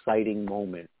most exciting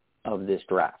moment of this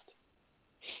draft?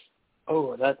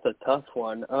 Oh, that's a tough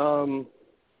one.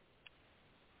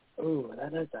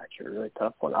 That is actually a really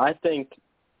tough one. I think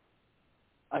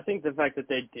the fact that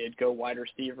they did go wide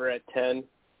receiver at 10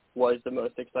 was the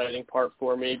most exciting part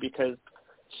for me because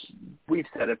we've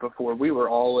said it before. We were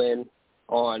all in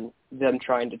on them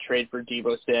trying to trade for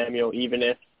Deebo Samuel, even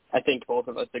if I think both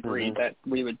of us agreed that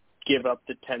we would give up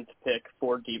the 10th pick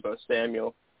for Deebo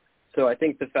Samuel. So I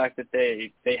think the fact that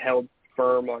they held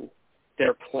firm on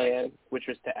their plan, which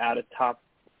was to add a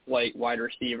top-flight wide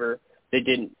receiver, they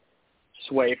didn't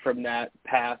sway from that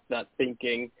path, that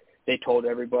thinking. They told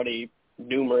everybody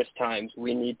numerous times,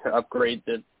 we need to upgrade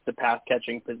the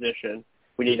pass-catching position.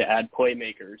 We need to add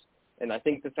playmakers. And I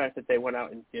think the fact that they went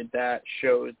out and did that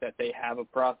shows that they have a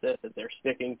process that they're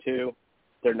sticking to.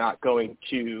 They're not going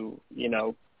to,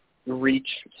 reach,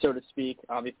 so to speak.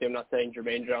 Obviously, I'm not saying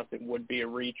Jermaine Johnson would be a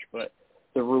reach, but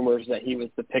the rumors that he was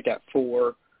the pick at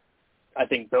 4, I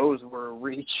think those were a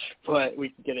reach, but we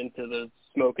can get into the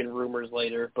smoke and rumors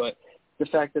later. But the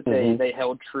fact that they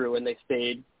held true and they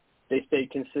stayed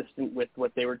consistent with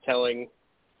what they were telling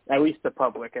at least the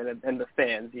public and the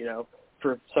fans,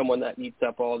 for someone that eats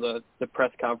up all the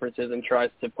press conferences and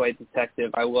tries to play detective.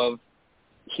 I love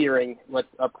hearing let's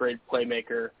upgrade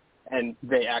playmaker, and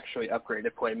they actually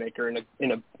upgraded playmaker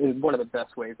in one of the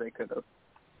best ways they could have.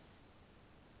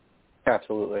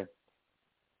 Absolutely.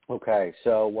 Okay,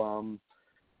 so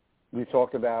we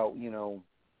talked about, you know,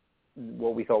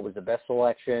 what we thought was the best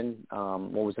selection,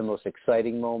 what was the most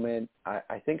exciting moment.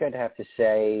 I think I'd have to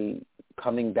say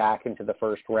coming back into the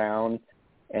first round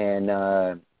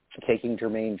and taking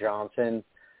Jermaine Johnson,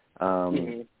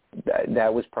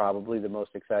 that was probably the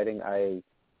most exciting. I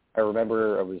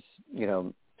remember I was, you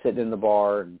know, sitting in the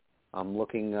bar and I'm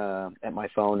looking at my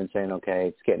phone and saying, okay,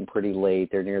 it's getting pretty late.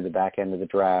 They're near the back end of the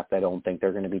draft. I don't think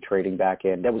they're going to be trading back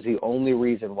in. That was the only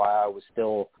reason why I was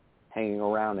still hanging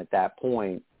around at that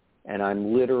point. And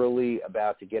I'm literally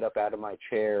about to get up out of my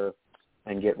chair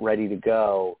and get ready to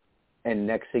go. And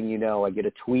next thing you know, I get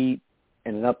a tweet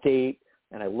and an update,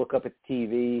 and I look up at the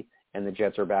TV, and the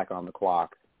Jets are back on the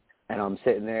clock. And I'm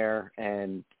sitting there,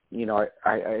 and, you know,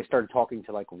 I started talking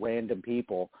to, like, random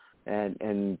people,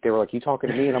 and they were like, you talking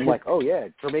to me? And I'm like, oh, yeah,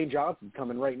 Jermaine Johnson's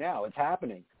coming right now. It's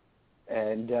happening.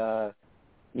 And,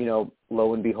 you know,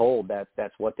 lo and behold,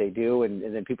 that's what they do. And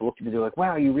then people look at me, they're like,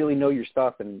 wow, you really know your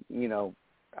stuff. And, you know,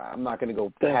 I'm not going to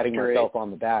go patting myself on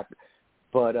the back.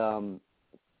 But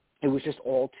it was just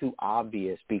all too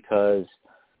obvious because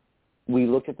we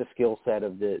looked at the skill set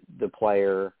of the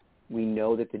player. We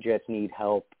know that the Jets need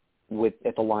help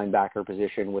at the linebacker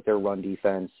position with their run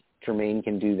defense. Jermaine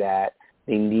can do that.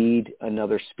 They need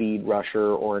another speed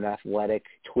rusher or an athletic,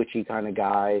 twitchy kind of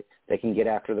guy that can get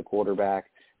after the quarterback,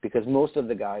 because most of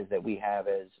the guys that we have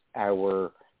as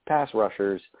our pass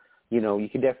rushers, you know, you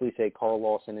can definitely say Carl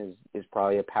Lawson is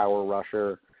probably a power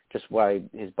rusher just by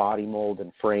his body mold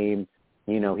and frame.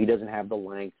 You know, he doesn't have the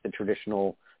length, the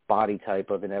traditional body type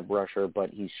of an edge rusher,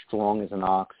 but he's strong as an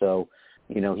ox, so,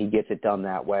 you know, he gets it done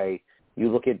that way.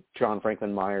 You look at John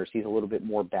Franklin Myers, he's a little bit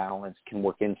more balanced, can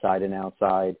work inside and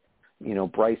outside. You know,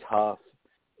 Bryce Huff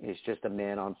is just a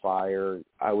man on fire.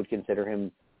 I would consider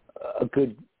him a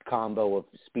good combo of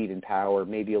speed and power,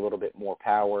 maybe a little bit more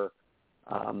power.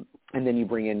 And then you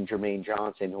bring in Jermaine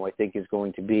Johnson, who I think is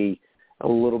going to be a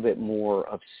little bit more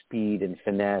of speed and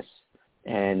finesse.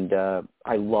 And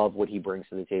I love what he brings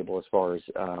to the table as far as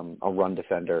a run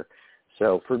defender.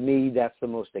 So for me, that's the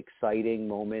most exciting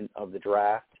moment of the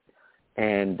draft.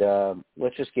 And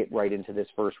let's just get right into this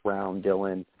first round,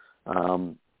 Dylan.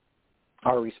 I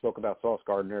already spoke about Sauce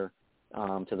Gardner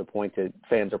to the point that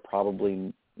fans are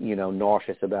probably, you know,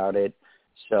 nauseous about it.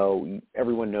 So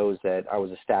everyone knows that I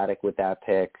was ecstatic with that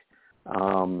pick.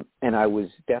 And I was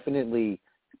definitely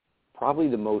probably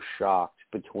the most shocked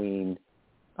between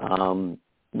the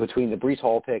Breece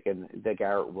Hall pick and the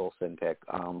Garrett Wilson pick.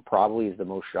 Probably is the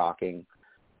most shocking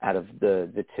out of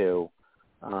the two.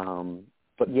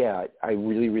 But, yeah, I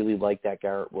really, really like that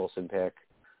Garrett Wilson pick.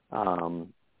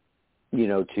 You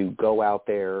know, to go out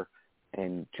there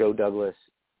and Joe Douglas,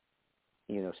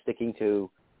 you know, sticking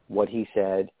to what he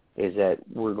said is that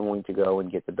we're going to go and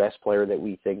get the best player that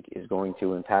we think is going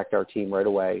to impact our team right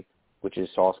away, which is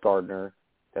Sauce Gardner.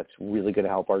 That's really going to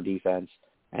help our defense.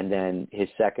 And then his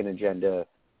second agenda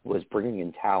was bringing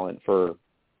in talent for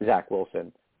Zach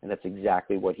Wilson, and that's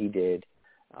exactly what he did.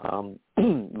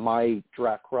 My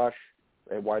draft crush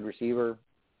at wide receiver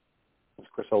was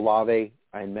Chris Olave.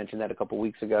 I mentioned that a couple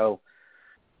weeks ago.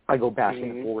 I go back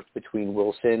and forth between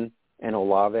Wilson and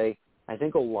Olave. I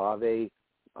think Olave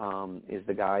is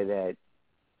the guy that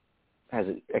has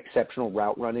exceptional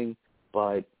route running,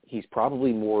 but he's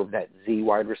probably more of that Z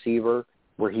wide receiver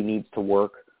where he needs to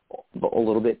work a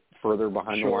little bit further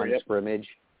behind the line of scrimmage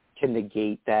to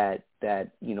negate that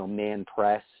you know, man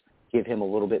press, give him a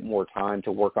little bit more time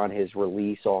to work on his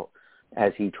release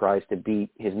as he tries to beat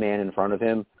his man in front of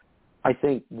him. I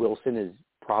think Wilson is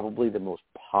probably the most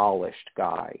polished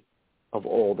guy of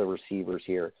all the receivers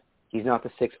here. He's not the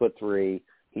 6'3".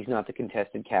 He's not the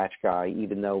contested catch guy,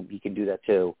 even though he can do that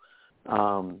too.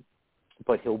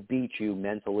 But he'll beat you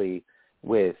mentally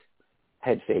with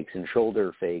head fakes and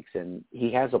shoulder fakes, and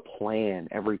he has a plan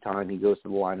every time he goes to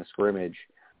the line of scrimmage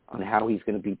on how he's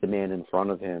going to beat the man in front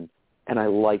of him. And I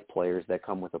like players that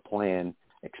come with a plan,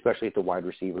 especially at the wide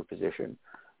receiver position.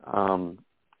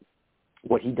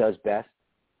 What he does best,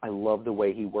 I love the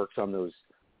way he works on those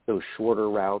shorter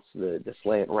routes, the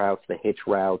slant routes, the hitch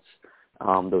routes,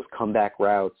 those comeback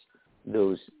routes,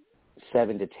 those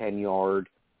 7 to 10 yard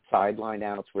sideline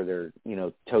outs where they're, you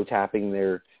know, toe tapping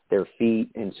their feet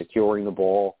and securing the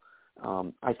ball.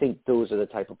 I think those are the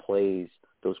type of plays,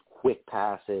 those quick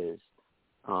passes.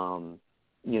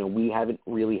 You know, we haven't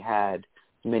really had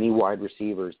many wide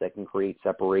receivers that can create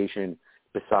separation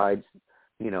besides,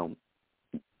 you know,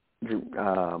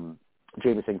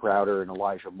 Jamison Crowder and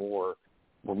Elijah Moore.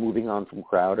 We're moving on from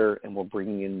Crowder, and we're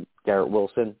bringing in Garrett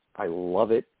Wilson. I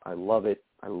love it. I love it.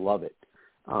 I love it.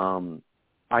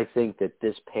 I think that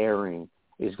this pairing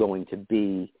is going to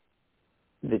be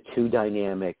the two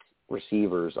dynamic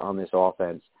receivers on this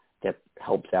offense that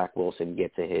help Zach Wilson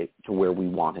get to where we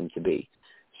want him to be.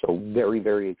 So very,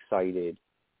 very excited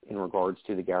in regards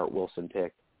to the Garrett Wilson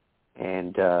pick.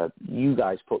 And you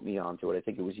guys put me onto it. I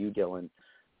think it was you, Dylan,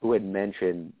 who had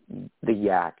mentioned the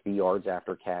YAC, the yards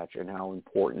after catch, and how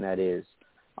important that is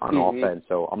on offense.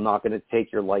 So I'm not going to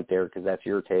take your light there because that's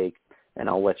your take, and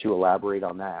I'll let you elaborate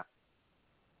on that.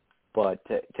 But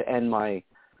to end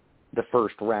the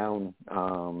first round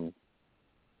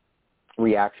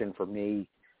reaction for me,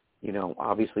 you know,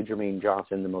 obviously Jermaine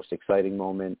Johnson, the most exciting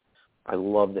moment. I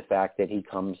love the fact that he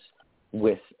comes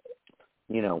with,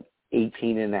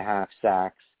 18.5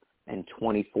 sacks and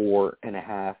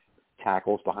 24.5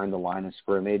 tackles behind the line of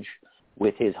scrimmage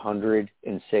with his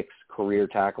 106 career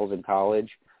tackles in college.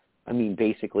 I mean,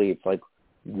 basically it's like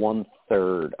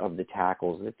 1/3 of the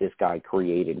tackles that this guy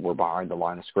created were behind the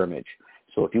line of scrimmage.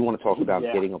 So if you want to talk about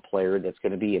getting a player that's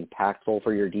going to be impactful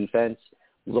for your defense,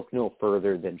 look no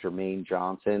further than Jermaine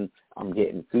Johnson. I'm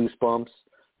getting goosebumps,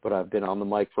 but I've been on the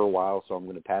mic for a while, so I'm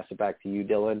going to pass it back to you,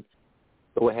 Dylan.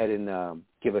 Go ahead and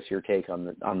give us your take on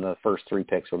the first 3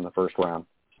 picks from the first round.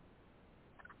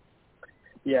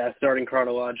 Yeah, starting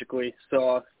chronologically.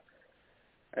 So,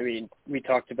 I mean, we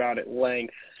talked about at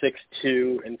length,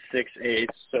 6'2" and 6'8",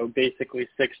 so basically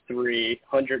 6'3",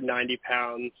 190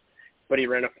 pounds, but he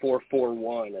ran a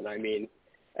 4.41, and I mean,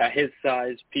 at his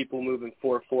size, people moving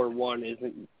 4.41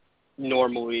 isn't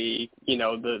normally,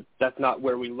 that's not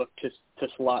where we look to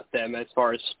slot them as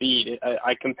far as speed.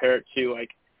 I compare it to,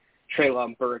 like,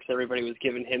 Treylon Burks. Everybody was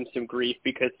giving him some grief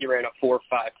because he ran a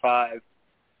 4.55,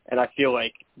 and I feel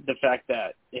like the fact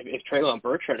that if Treylon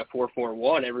Burks ran a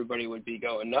 4.41, everybody would be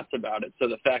going nuts about it. So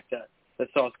the fact that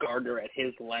Sauce Gardner at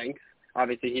his length,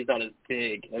 obviously he's not as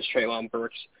big as Treylon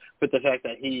Burks, but the fact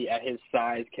that he at his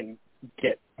size can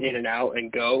get in and out and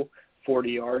go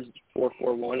 40 yards,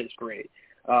 4.41 is great.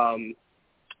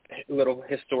 Little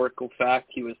historical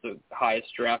fact, he was the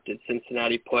highest drafted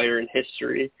Cincinnati player in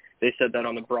history. They said that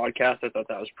on the broadcast. I thought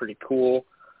that was pretty cool.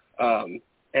 And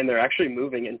they're actually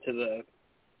moving into the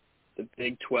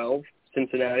Big 12,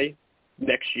 Cincinnati,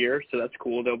 next year, so that's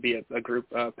cool. There'll be a group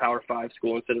Power 5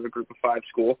 school instead of a Group of 5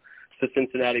 school. So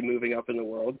Cincinnati moving up in the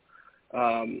world.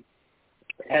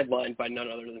 Headlined by none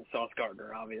other than Sauce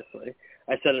Gardner, obviously.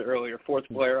 I said it earlier, 4th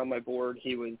player on my board.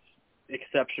 He was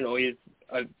exceptional. He's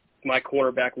my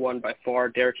cornerback 1 by far.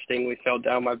 Derek Stingley fell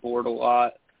down my board a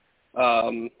lot.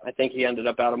 I think he ended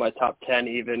up out of my top 10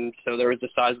 even, so there was a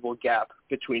sizable gap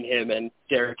between him and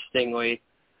Derek Stingley.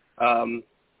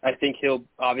 I think he'll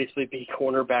obviously be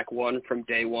cornerback 1 from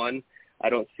day one. I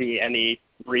don't see any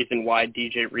reason why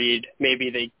DJ Reed,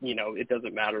 maybe it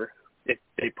doesn't matter if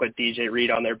they put DJ Reed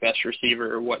on their best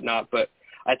receiver or whatnot, but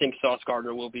I think Sauce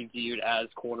Gardner will be viewed as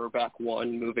cornerback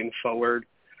 1 moving forward.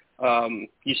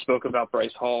 You spoke about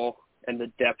Bryce Hall and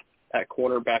the depth at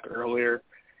cornerback earlier,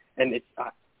 and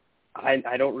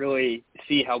I don't really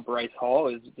see how Bryce Hall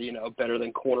is, better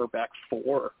than cornerback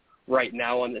 4 right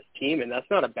now on this team, and that's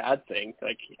not a bad thing.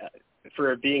 Like,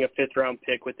 for being a 5th-round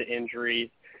pick with the injuries,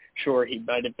 sure, he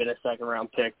might have been a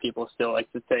 2nd-round pick. People still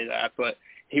like to say that, but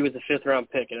he was a 5th-round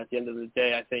pick, and at the end of the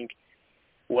day, I think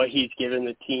what he's given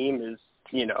the team is,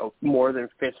 more than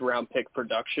 5th-round pick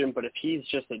production. But if he's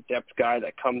just a depth guy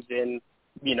that comes in,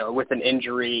 with an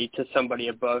injury to somebody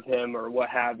above him or what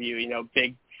have you,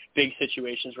 big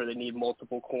situations where they need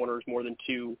multiple corners, more than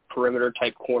 2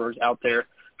 perimeter-type corners out there,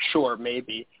 sure,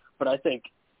 maybe. But I think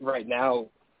right now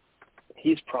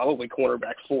he's probably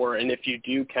cornerback 4, and if you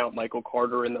do count Michael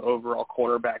Carter in the overall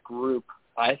cornerback group,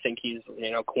 I think he's,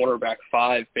 cornerback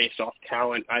 5 based off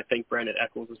talent. I think Brandon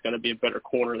Echols is going to be a better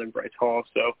corner than Bryce Hall.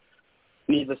 So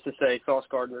needless to say, Sauce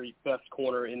Gardner, best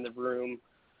corner in the room.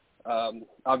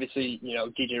 Obviously,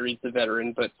 DJ Reed's the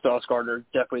veteran, but Sauce Gardner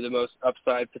definitely the most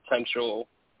upside potential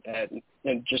and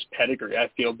just pedigree, I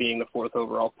feel, being the 4th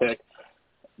overall pick.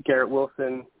 Garrett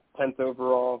Wilson, 10th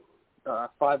overall,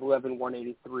 5'11",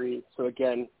 183. So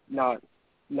again, not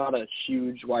a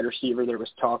huge wide receiver. There was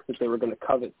talk that they were going to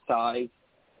covet size.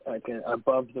 Like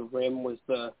above the rim was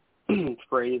the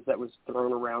phrase that was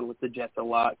thrown around with the Jets a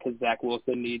lot, because Zach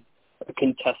Wilson needs a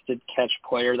contested catch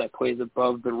player that plays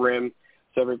above the rim.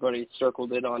 So everybody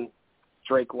circled it on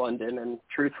Drake London, and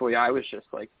truthfully, I was just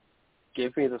like,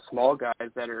 give me the small guys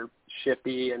that are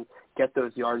shifty and get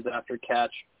those yards after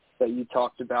catch that you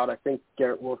talked about. I think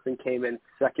Garrett Wilson came in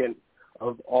 2nd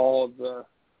of all of the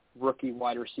rookie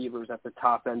wide receivers at the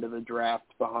top end of the draft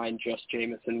behind just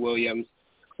Jamison Williams,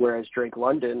 whereas Drake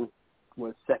London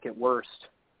was 2nd worst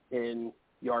in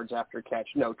yards after catch.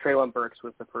 No, Treylon Burks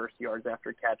was the first yards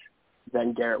after catch,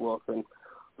 then Garrett Wilson.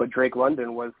 But Drake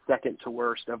London was 2nd to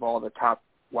worst of all the top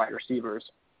wide receivers.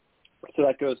 So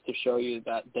that goes to show you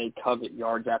that they covet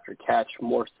yards after catch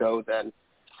more so than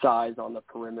size on the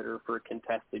perimeter for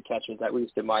contested catches, at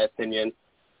least in my opinion.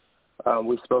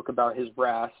 We spoke about his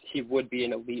RAS. He would be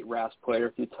an elite RAS player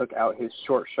if you took out his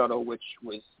short shuttle, which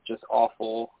was just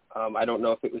awful. I don't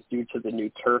know if it was due to the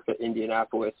new turf at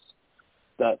Indianapolis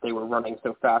that they were running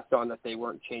so fast on that they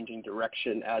weren't changing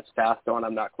direction as fast on.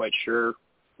 I'm not quite sure.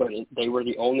 But they were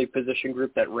the only position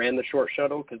group that ran the short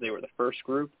shuttle because they were the first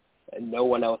group, and no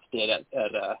one else did at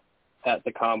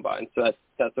the combine. So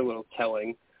that's a little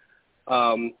telling.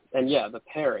 And yeah, the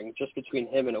pairing just between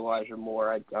him and Elijah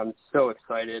Moore, I'm so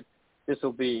excited. This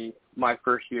will be my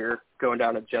first year going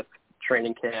down to Jets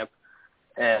training camp,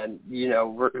 and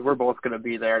we're both going to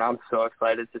be there, and I'm so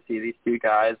excited to see these two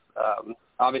guys.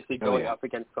 Obviously going up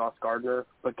against Sauce Gardner,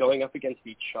 but going up against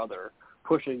each other,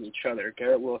 pushing each other,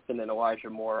 Garrett Wilson and Elijah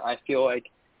Moore. I feel like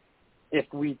if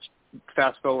we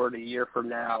fast forward a year from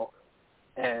now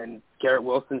and Garrett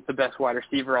Wilson's the best wide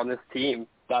receiver on this team,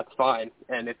 that's fine.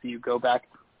 And if you go back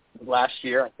last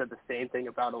year, I said the same thing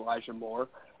about Elijah Moore,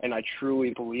 and I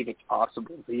truly believe it's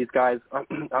possible. These guys,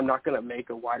 I'm not going to make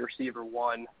a wide receiver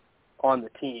one on the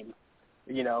team.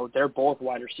 They're both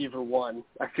wide receiver one.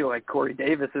 I feel like Corey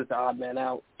Davis is the odd man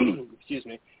out, excuse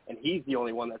me, and he's the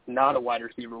only one that's not a wide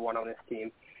receiver one on this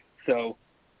team. So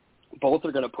both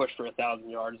are going to push for 1,000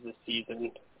 yards this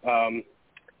season. A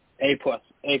plus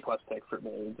pick for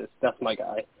me. That's my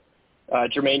guy.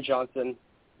 Jermaine Johnson,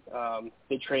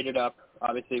 they traded up.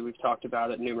 Obviously, we've talked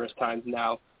about it numerous times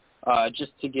now.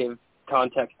 Just to give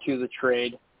context to the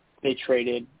trade, they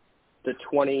traded the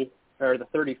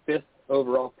 35th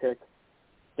overall pick,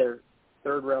 their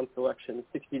third-round selection,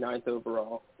 69th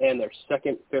overall, and their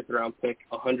second fifth-round pick,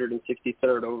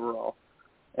 163rd overall.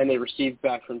 And they received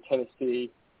back from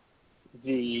Tennessee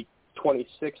the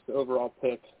 26th overall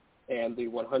pick and the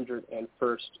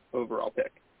 101st overall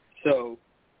pick. So,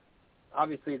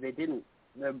 obviously, they didn't,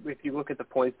 if you look at the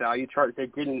points value chart, they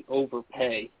didn't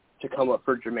overpay to come up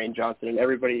for Jermaine Johnson. And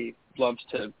everybody loves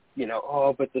to,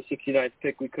 but the 69th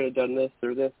pick, we could have done this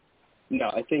or this. No,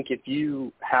 I think if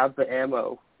you have the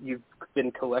ammo, you've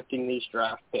been collecting these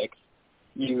draft picks,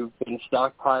 you've been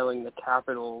stockpiling the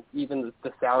capital, even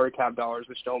the salary cap dollars,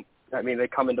 which they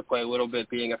come into play a little bit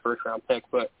being a first-round pick,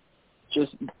 but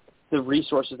just the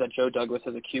resources that Joe Douglas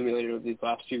has accumulated over these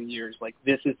last few years,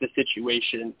 this is the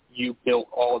situation you built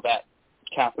all of that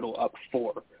capital up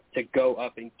for, to go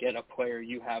up and get a player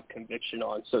you have conviction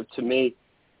on. So to me,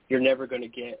 you're never going to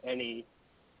get any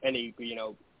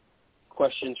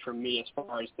questions from me as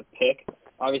far as the pick.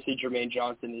 Obviously, Jermaine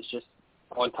Johnson is just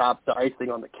on top, the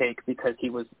icing on the cake, because he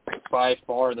was by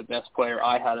far the best player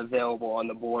I had available on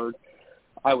the board.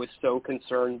 I was so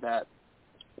concerned that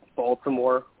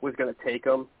Baltimore was going to take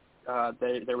him.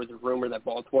 There was a rumor that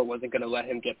Baltimore wasn't going to let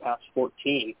him get past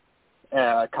 14.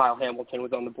 Kyle Hamilton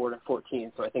was on the board at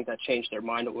 14, so I think that changed their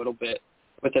mind a little bit.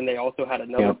 But then they also had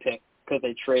another pick because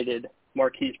they traded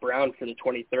Marquise Brown for the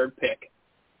 23rd pick,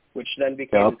 which then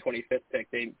became the 25th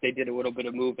pick. They did a little bit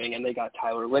of moving, and they got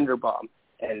Tyler Linderbaum.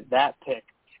 And that pick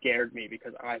scared me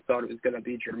because I thought it was going to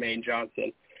be Jermaine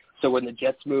Johnson. So when the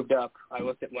Jets moved up, I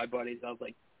looked at my buddies. I was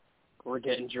like, we're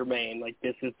getting Jermaine.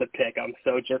 This is the pick. I'm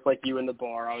so just like you in the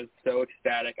bar. I was so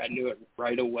ecstatic. I knew it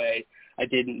right away. I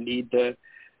didn't need the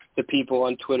people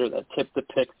on Twitter that tipped the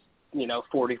picks,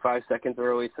 45 seconds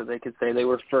early so they could say they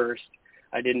were first.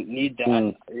 I didn't need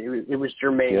that. It was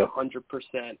Jermaine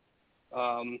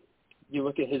 100%. You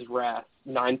look at his RAS,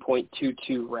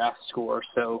 9.22 RAS score,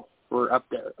 so we're up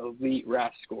there, elite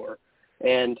RAS score,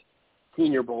 and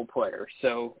Senior Bowl player.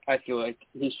 So I feel like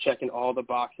he's checking all the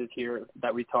boxes here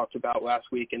that we talked about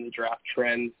last week in the draft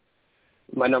trends.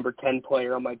 My number 10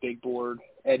 player on my big board,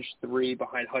 edge 3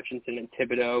 behind Hutchinson and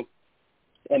Thibodeau.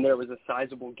 And there was a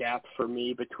sizable gap for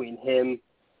me between him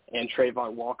and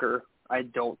Trayvon Walker. I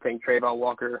don't think Trayvon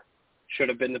Walker should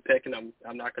have been the pick, and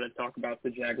I'm not going to talk about the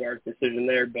Jaguars' decision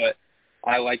there, but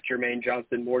I like Jermaine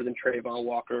Johnson more than Trayvon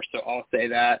Walker, so I'll say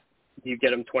that. You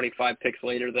get him 25 picks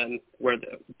later than where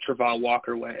Trayvon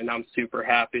Walker went, and I'm super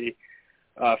happy.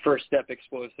 First step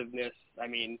explosiveness,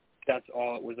 that's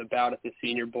all it was about at the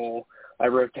Senior Bowl. I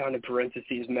wrote down in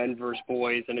parentheses men versus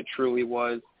boys, and it truly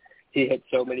was. He hit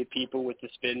so many people with the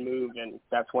spin move, and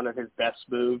that's one of his best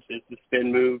moves is the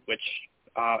spin move, which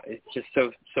it's just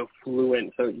so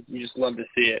fluent. So you just love to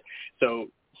see it. So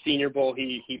Senior Bowl,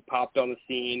 he popped on the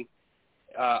scene.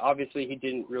 Obviously, he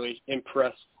didn't really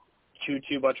impress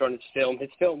too much on his film. His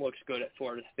film looks good at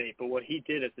Florida State, but what he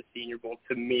did at the Senior Bowl,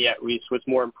 to me at least, was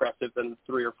more impressive than the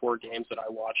 3 or 4 games that I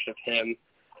watched of him.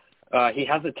 He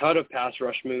has a ton of pass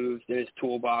rush moves in his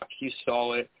toolbox. You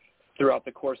saw it throughout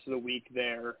the course of the week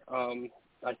there.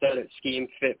 I said it, scheme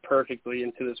fit perfectly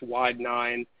into this wide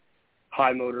 9,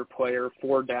 high motor player,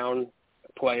 4-down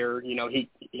player. You know,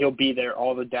 he'll be there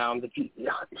all the downs. If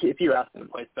you ask him to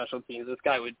play special teams, this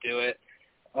guy would do it.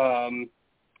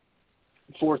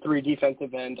 4-3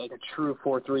 defensive end, like a true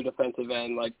 4-3 defensive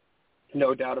end, like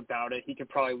no doubt about it. He could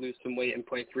probably lose some weight and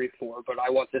play 3-4, but I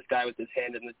want this guy with his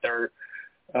hand in the dirt.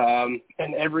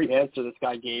 And every answer this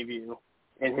guy gave you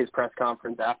in his press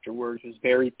conference afterwards was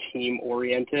very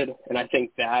team-oriented, and I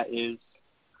think that's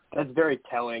very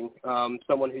telling.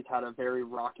 Someone who's had a very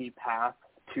rocky path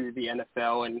to the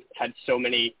NFL and had so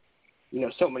many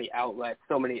outlets,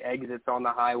 so many exits on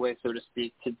the highway, so to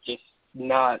speak, to just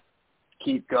not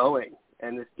keep going.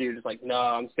 And this dude is like, no,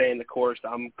 I'm staying the course.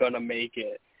 I'm going to make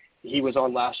it. He was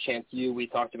on Last Chance U. We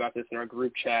talked about this in our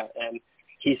group chat, and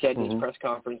he said in his press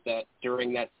conference that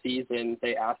during that season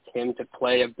they asked him to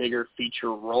play a bigger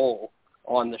feature role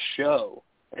on the show.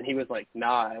 And he was like,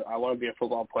 nah, I want to be a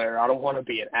football player. I don't want to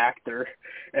be an actor.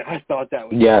 And I thought that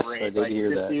was great. I did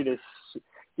hear that.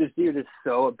 This dude is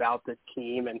so about the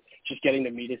team and just getting to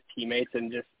meet his teammates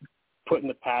and just putting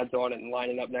the pads on and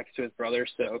lining up next to his brother.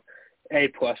 So A+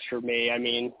 for me. I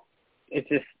mean, it's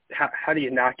just how do you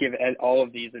not give all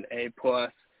of these an A+?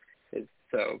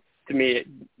 So to me,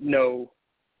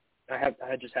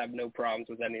 I just have no problems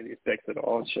with any of these picks at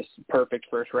all. It's just perfect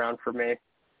first round for me.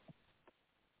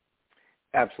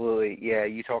 Absolutely. Yeah,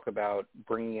 you talk about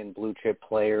bringing in blue-chip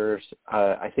players.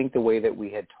 I think the way that we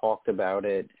had talked about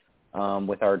it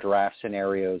with our draft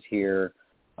scenarios here,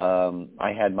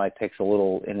 I had my picks a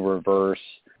little in reverse.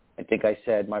 I think I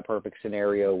said my perfect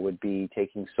scenario would be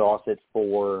taking Sauce at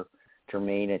 4,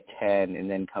 Jermaine at 10,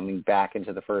 and then coming back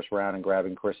into the first round and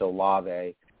grabbing Chris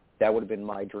Olave. That would have been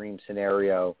my dream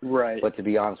scenario. Right. But to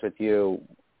be honest with you,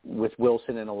 with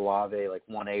Wilson and Olave, like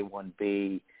 1A,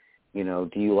 1B, you know,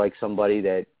 do you like somebody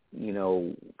that, you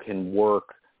know, can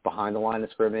work behind the line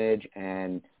of scrimmage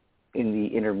and in the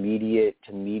intermediate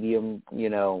to medium, you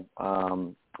know,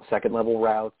 second level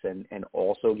routes and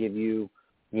also give you,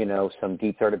 you know, some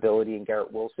deep threat ability in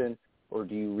Garrett Wilson? Or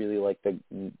do you really like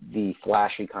the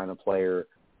flashy kind of player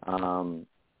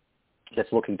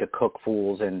that's looking to cook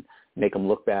fools and make them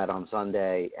look bad on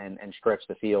Sunday and stretch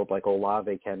the field like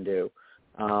Olave can do?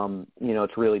 You know,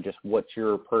 it's really just what's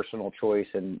your personal choice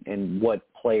and what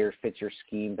player fits your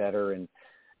scheme better. And,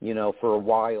 you know, for a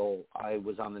while I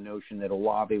was on the notion that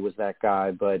Olave was that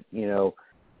guy, but, you know,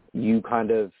 you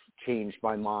kind of changed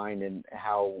my mind and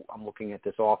how I'm looking at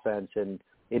this offense, and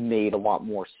it made a lot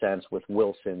more sense with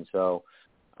Wilson. So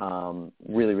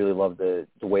really, really love the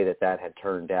way that had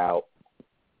turned out.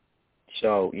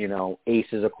 So, you know,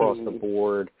 aces across the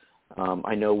board.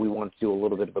 I know we want to do a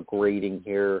little bit of a grading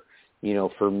here. You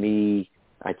know, for me,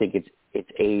 I think it's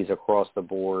A's across the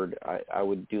board. I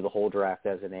would do the whole draft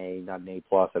as an A, not an A+.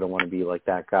 I don't want to be like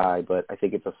that guy, but I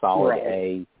think it's a solid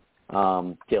A.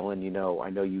 Dylan, you know, I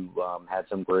know you had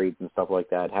some grades and stuff like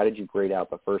that. How did you grade out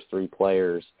the first 3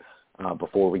 players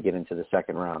before we get into the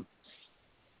second round?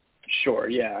 Sure,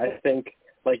 yeah. I think,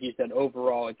 like you said,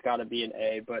 overall it's got to be an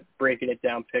A, but breaking it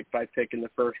down pick by pick in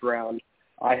the first round,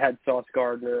 I had Sauce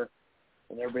Gardner,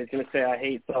 and everybody's going to say I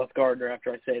hate Sauce Gardner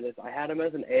after I say this. I had him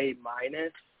as an A-,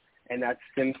 and that's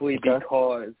simply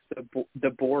because the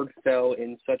board fell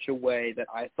in such a way that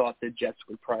I thought the Jets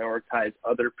would prioritize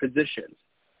other positions.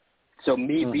 So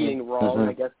me being wrong,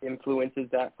 I guess, influences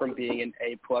that from being an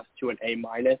A+ to an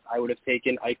A-. I would have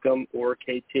taken Icum or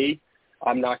KT.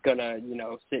 I'm not going to, you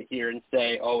know, sit here and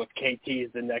say, oh, if KT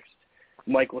is the next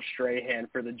Michael Strahan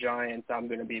for the Giants, I'm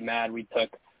going to be mad we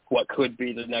took what could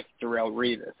be the next Darrelle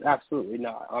Revis. Absolutely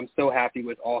not. I'm so happy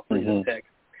with all 3 of the picks.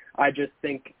 I just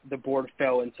think the board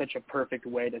fell in such a perfect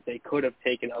way that they could have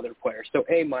taken other players. So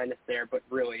A- there, but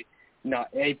really not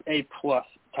A+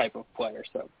 type of player.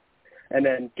 So, and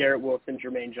then Garrett Wilson,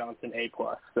 Jermaine Johnson, A+.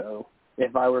 So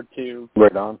if I were to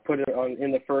put it on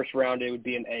in the first round, it would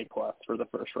be an A+ for the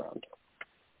first round.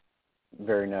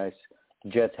 Very nice.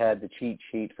 Jets had the cheat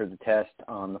sheet for the test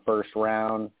on the first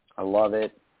round. I love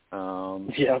it.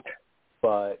 Yep.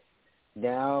 But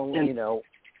now, you know,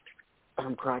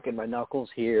 I'm cracking my knuckles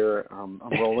here. I'm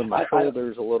rolling my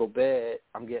shoulders a little bit.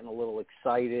 I'm getting a little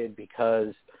excited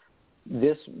because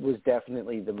this was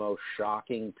definitely the most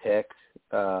shocking pick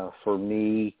for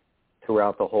me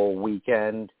throughout the whole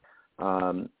weekend.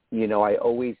 You know, I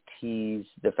always tease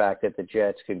the fact that the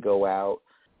Jets could go out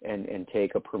and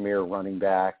take a premier running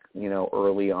back, you know,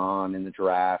 early on in the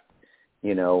draft.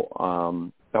 You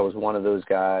know, I was one of those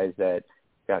guys that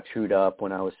got chewed up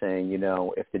when I was saying, you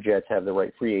know, if the Jets have the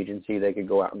right free agency, they could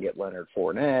go out and get Leonard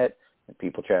Fournette, and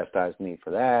people chastised me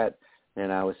for that.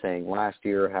 And I was saying last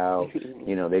year how,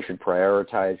 you know, they should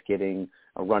prioritize getting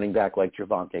a running back like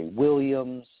Javonte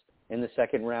Williams in the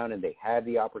second round, and they had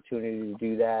the opportunity to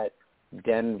do that.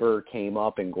 Denver came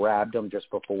up and grabbed him just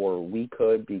before we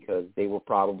could because they were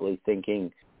probably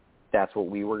thinking that's what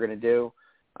we were going to do.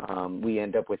 We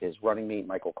end up with his running mate,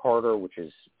 Michael Carter, which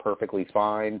is perfectly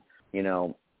fine. You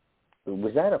know,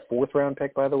 was that a fourth-round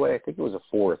pick, by the way? I think it was a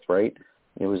fourth, right?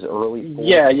 It was early fourth.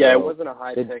 Yeah, so it wasn't a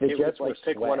high pick. It was like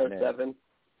pick 107.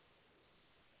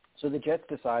 So the Jets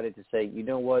decided to say, you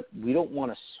know what, we don't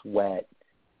want to sweat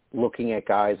looking at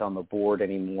guys on the board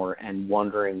anymore and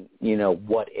wondering, you know,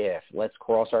 what if? Let's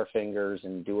cross our fingers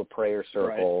and do a prayer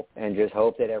circle and just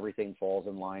hope that everything falls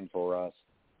in line for us.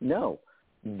 No,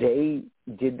 they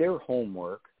did their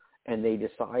homework and they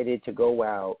decided to go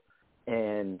out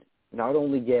and not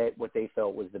only get what they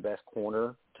felt was the best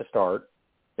corner to start,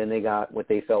 then they got what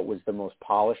they felt was the most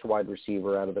polished wide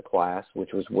receiver out of the class,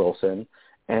 which was Wilson.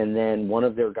 And then one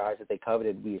of their guys that they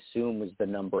coveted, we assume, was the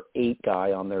number 8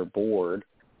 guy on their board.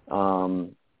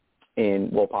 And,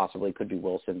 well, possibly could be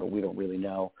Wilson, but we don't really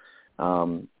know.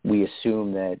 We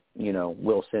assume that, you know,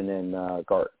 Wilson and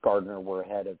Gardner were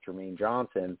ahead of Jermaine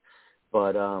Johnson.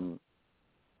 But,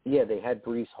 yeah, they had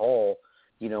Breece Hall,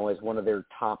 you know, as one of their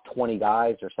top 20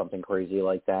 guys or something crazy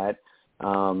like that.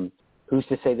 Who's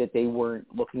to say that they weren't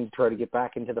looking to try to get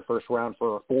back into the first round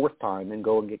for a fourth time and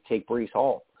go and take Breece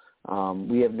Hall?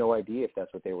 We have no idea if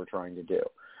that's what they were trying to do.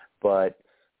 But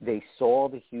they saw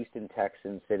the Houston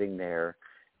Texans sitting there,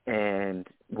 and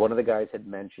one of the guys had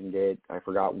mentioned it. I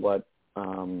forgot what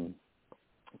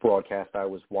broadcast I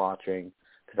was watching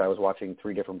because I was watching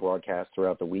 3 different broadcasts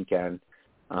throughout the weekend.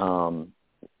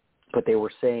 But they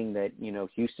were saying that, you know,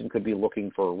 Houston could be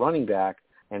looking for a running back,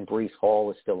 and Breece Hall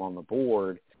is still on the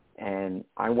board. And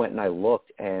I went and I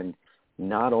looked, and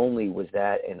not only was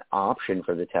that an option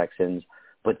for the Texans,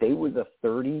 but they were the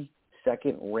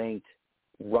 32nd ranked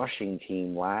rushing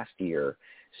team last year.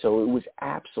 So it was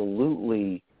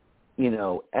absolutely, you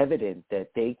know, evident that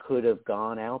they could have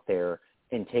gone out there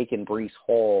and taken Breece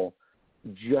Hall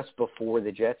just before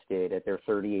the Jets did at their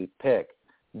 38th pick.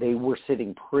 They were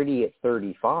sitting pretty at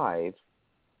 35,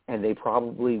 and they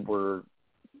probably were,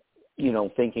 you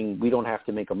know, thinking we don't have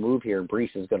to make a move here.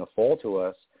 Breece is going to fall to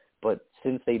us. But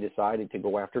since they decided to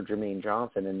go after Jermaine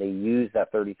Johnson and they used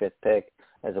that 35th pick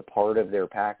as a part of their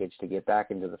package to get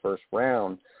back into the first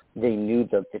round, they knew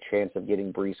that the chance of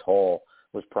getting Breece Hall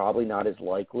was probably not as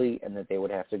likely and that they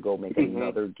would have to go make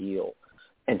another deal.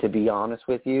 And to be honest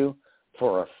with you,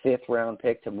 for a 5th-round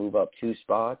pick to move up 2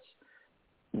 spots,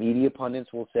 media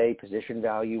pundits will say position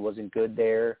value wasn't good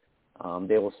there.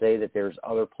 They will say that there's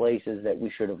other places that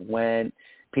we should have went.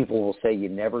 People will say you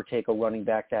never take a running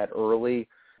back that early.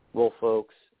 Well,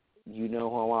 folks, you know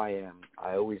how I am.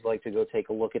 I always like to go take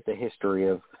a look at the history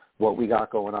of what we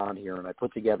got going on here, and I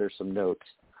put together some notes.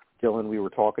 Dylan, we were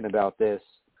talking about this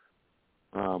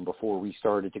before we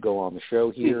started to go on the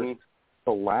show here. Mm-hmm.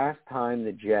 The last time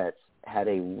the Jets had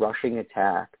a rushing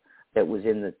attack that was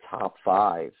in the top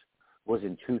 5 was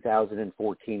in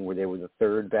 2014, where they were the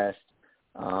 3rd best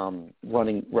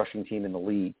rushing team in the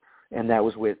league, and that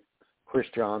was with Chris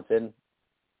Johnson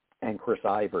and Chris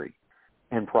Ivory.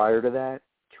 And prior to that,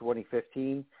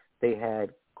 2015, they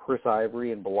had Chris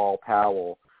Ivory and Bilal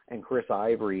Powell, and Chris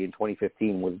Ivory in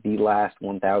 2015 was the last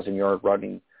 1,000-yard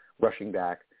rushing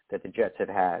back that the Jets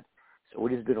had. So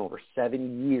it has been over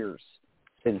 7 years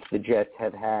since the Jets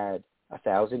have had a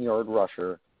 1,000-yard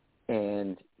rusher,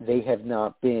 and they have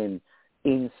not been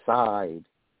inside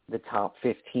the top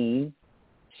 15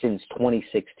 since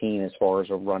 2016 as far as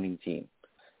a running team.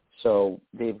 So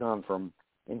they've gone from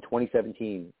in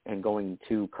 2017 and going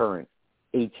to current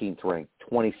 18th ranked,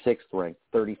 26th ranked,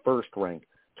 31st ranked,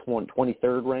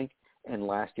 23rd ranked, and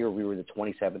last year we were the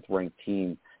 27th ranked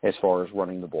team as far as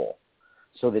running the ball.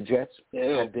 So the Jets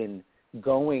have been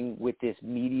going with this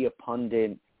media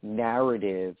pundit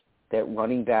narrative that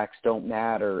running backs don't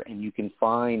matter and you can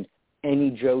find any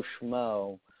Joe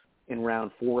Schmo in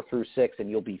round 4 through 6 and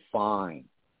you'll be fine.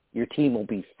 Your team will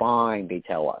be fine, they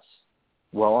tell us.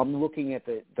 Well, I'm looking at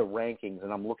the rankings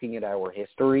and I'm looking at our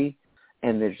history,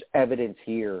 and there's evidence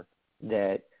here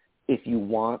that if you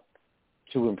want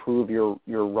to improve your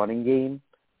running game,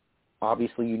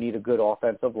 obviously you need a good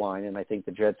offensive line, and I think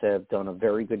the Jets have done a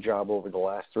very good job over the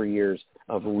last 3 years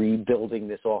of rebuilding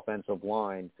this offensive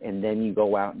line, and then you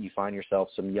go out and you find yourself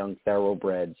some young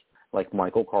thoroughbreds like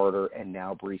Michael Carter and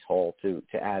now Breece Hall to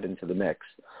add into the mix.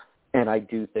 And I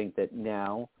do think that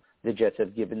now the Jets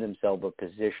have given themselves a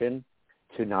position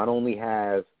to not only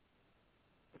have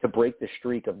to break the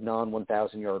streak of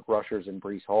non-1,000-yard rushers in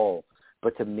Breece Hall,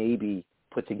 but to maybe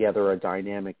put together a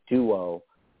dynamic duo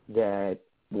that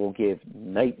will give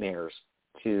nightmares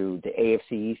to the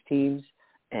AFC East teams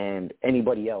and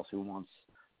anybody else who wants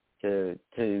to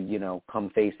come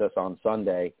face us on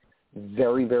Sunday.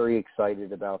 Very, very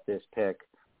excited about this pick.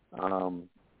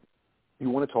 You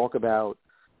want to talk about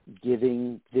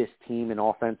giving this team an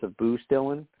offensive boost,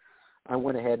 Dylan? I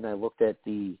went ahead and I looked at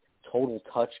the total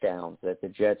touchdowns that the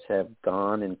Jets have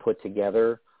gone and put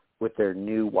together with their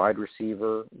new wide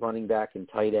receiver, running back, and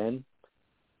tight end.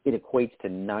 It equates to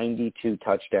 92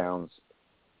 touchdowns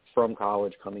from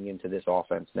college coming into this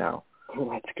offense now.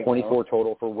 Let's go. 24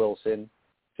 total for Wilson,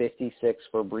 56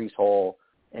 for Breece Hall,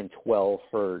 and 12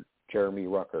 for Jeremy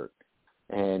Ruckert.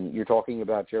 And you're talking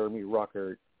about Jeremy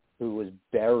Ruckert, who was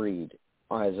buried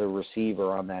as a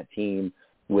receiver on that team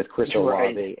with Chris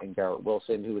Olave and Garrett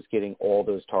Wilson, who was getting all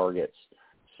those targets.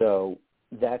 So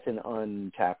that's an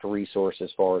untapped resource as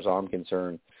far as I'm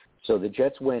concerned. So the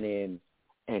Jets went in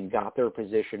and got their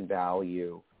position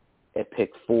value at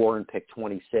pick 4 and pick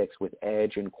 26 with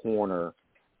edge and corner.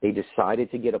 They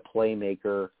decided to get a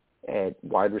playmaker at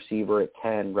wide receiver at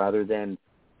 10 rather than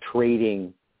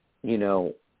trading, a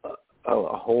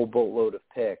whole boatload of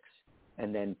picks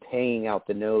and then paying out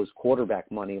the nose quarterback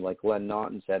money like Glenn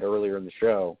Naughton said earlier in the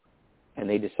show. And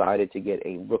they decided to get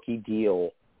a rookie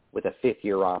deal with a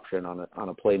 5th-year option on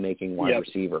a playmaking wide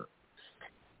receiver.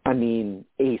 I mean,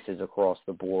 aces across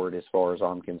the board as far as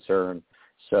I'm concerned.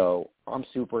 So I'm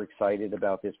super excited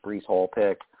about this Breece Hall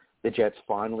pick. The Jets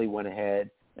finally went ahead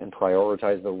and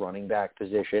prioritized the running back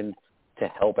position to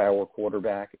help our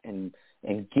quarterback and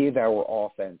give our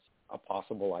offense a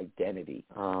possible identity.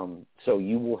 So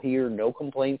you will hear no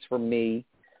complaints from me.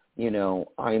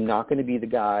 I'm not going to be the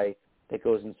guy that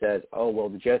goes and says, oh, well,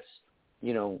 the Jets,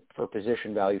 for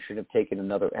position value should have taken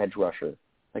another edge rusher.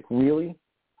 Like, really?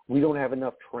 We don't have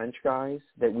enough trench guys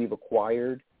that we've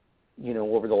acquired,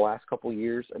 over the last couple of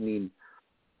years. I mean,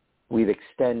 we've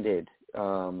extended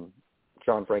John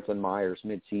Franklin Myers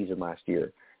mid-season last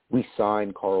year. We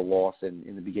signed Carl Lawson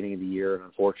in the beginning of the year, and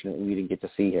unfortunately we didn't get to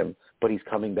see him, but he's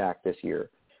coming back this year.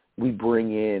 We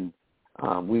bring in,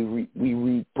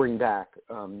 we bring back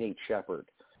Nate Shepard.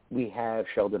 We have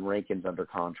Sheldon Rankins under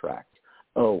contract.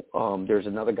 There's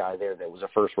another guy there that was a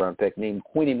first-round pick named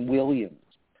Quinnen Williams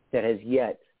that has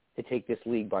yet to take this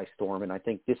league by storm, and I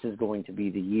think this is going to be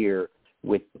the year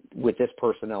with this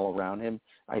personnel around him.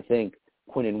 I think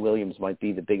Quinnen Williams might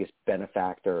be the biggest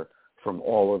benefactor from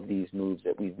all of these moves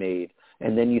that we've made.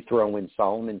 And then you throw in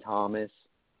Solomon Thomas,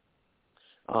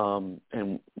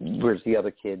 and where's the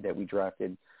other kid that we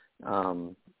drafted?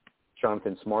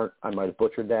 Jonathan Smart. I might have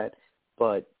butchered that,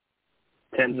 but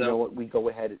Tenzel. You know what? We go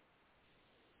ahead.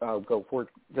 Go for it,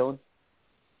 Dylan.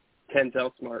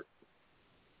 Tenzel Smart.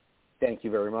 Thank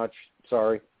you very much.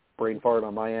 Sorry, brain fart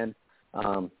on my end.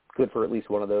 Good for at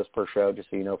least one of those per show, just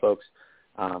so you know, folks.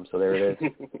 So there it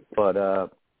is. But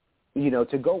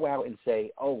to go out and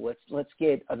say, oh, let's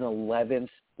get an 11th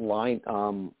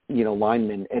lineman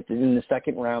in the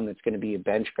second round that's going to be a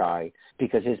bench guy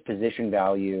because his position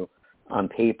value on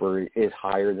paper is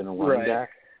higher than a running back.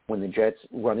 When the Jets'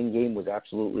 running game was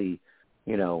absolutely,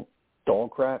 dog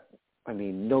crap. I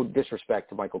mean, no disrespect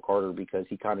to Michael Carter because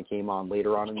he kind of came on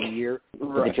later on in the year.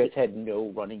 But the Jets had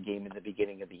no running game in the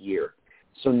beginning of the year.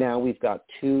 So now we've got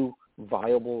 2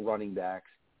 viable running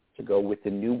backs to go with the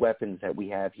new weapons that we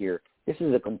have here. This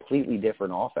is a completely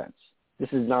different offense. This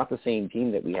is not the same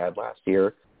team that we had last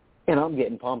year. And I'm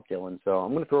getting pumped, Dylan. So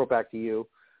I'm going to throw it back to you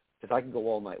because I can go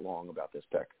all night long about this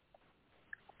pick.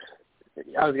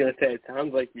 I was going to say, it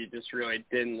sounds like you just really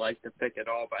didn't like the pick at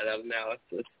all by that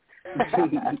analysis.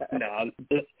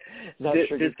 This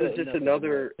is just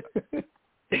another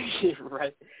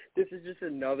right. This is just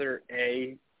another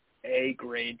A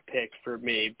grade pick for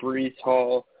me. Breece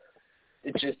Hall.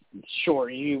 It's just sure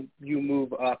you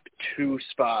move up 2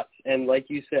 spots, and like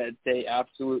you said, the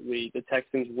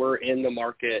Texans were in the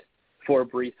market for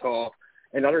Breece Hall.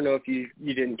 And I don't know if you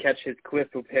didn't catch his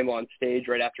clip of him on stage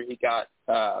right after he got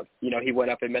he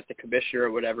went up and met the commissioner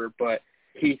or whatever, but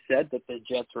he said that the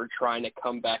Jets were trying to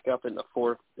come back up in the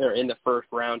first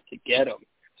round to get him.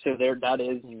 So that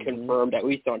is confirmed, at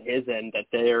least on his end, that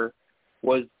there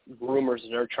was rumors that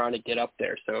they're trying to get up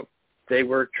there. So they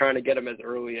were trying to get him as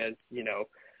early as,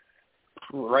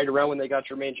 right around when they got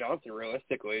Jermaine Johnson,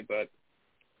 realistically. But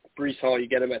Breece Hall, you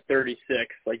get him at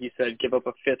 36. Like you said, give up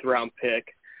a 5th-round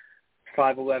pick,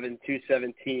 5'11",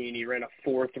 217. He ran a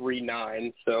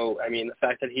 4.39. So, I mean, the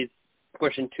fact that he's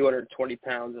pushing 220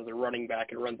 pounds as a running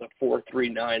back and runs a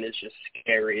 4.39 is just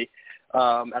scary.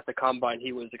 At the combine,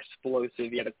 he was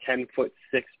explosive. He had a 10'6"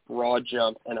 broad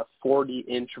jump and a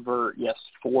 40-inch vert. Yes,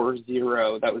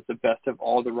 4.0. That was the best of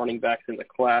all the running backs in the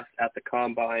class at the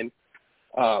combine.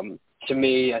 To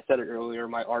me, I said it earlier,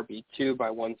 my RB2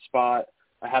 by 1 spot.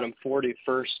 I had him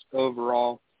 41st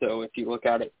overall. So if you look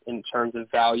at it in terms of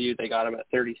value, they got him at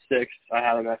 36. I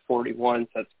had him at 41, so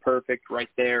that's perfect right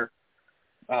there.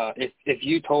 If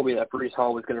you told me that Breece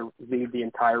Hall was going to lead the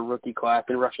entire rookie class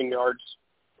in rushing yards,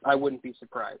 I wouldn't be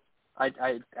surprised.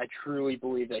 I truly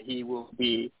believe that he will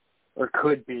be or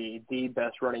could be the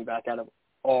best running back out of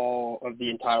all of the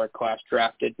entire class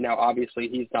drafted. Now, obviously,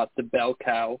 he's not the bell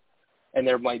cow, and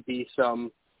there might be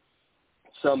some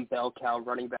bell cow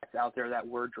running backs out there that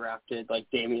were drafted, like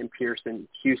Dameon Pierce in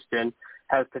Houston,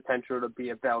 has potential to be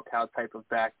a bell cow type of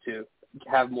back to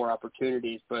have more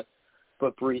opportunities, but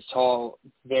Breece Hall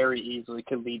very easily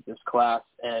could lead this class.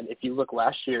 And if you look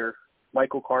last year,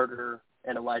 Michael Carter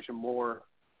and Elijah Moore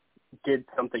did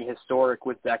something historic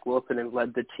with Zach Wilson and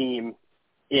led the team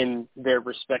in their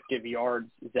respective yards,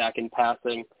 Zach in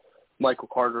passing, Michael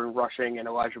Carter in rushing, and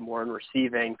Elijah Moore in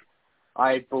receiving.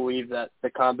 I believe that the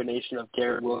combination of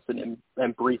Garrett Wilson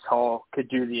and Breece Hall could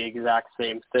do the exact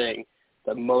same thing.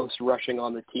 The most rushing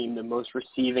on the team, the most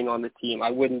receiving on the team.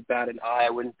 I wouldn't bat an eye. I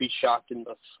wouldn't be shocked in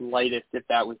the slightest if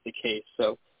that was the case.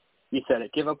 So you said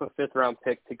it. Give up a fifth-round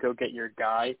pick to go get your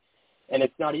guy, and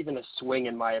it's not even a swing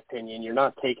in my opinion. You're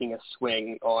not taking a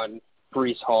swing on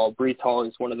Breece Hall. Breece Hall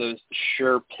is one of those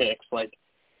sure picks, like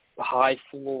high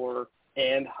floor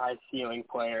and high ceiling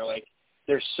player. Like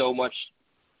there's so much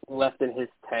left in his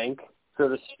tank, so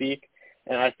to speak,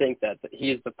 and I think that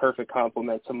he is the perfect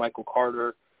complement to Michael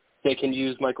Carter. They can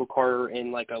use Michael Carter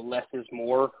in like a less is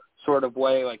more sort of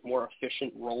way, like more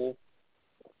efficient role.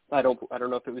 I don't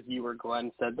know if it was you or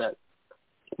Glenn said that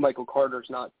Michael Carter's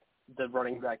not the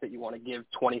running back that you want to give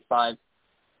 25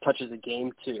 touches a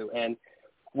game to, and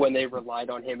when they relied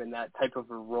on him in that type of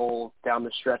a role down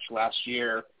the stretch last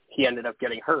year, he ended up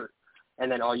getting hurt,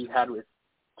 and then all you had was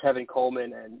Tevin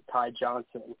Coleman and Ty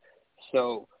Johnson.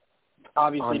 So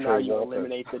obviously now you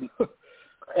eliminate the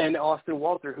and Austin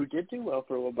Walter, who did do well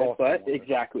for a little bit, but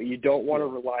exactly, you don't want to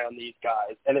rely on these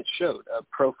guys. And it showed.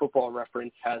 Pro Football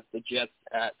Reference has the Jets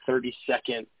at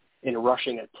 32nd in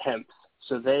rushing attempts.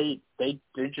 So they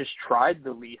just tried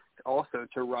the least also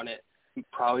to run it,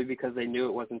 probably because they knew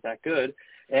it wasn't that good.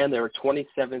 And they were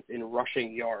 27th in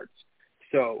rushing yards.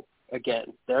 So, again,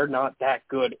 they're not that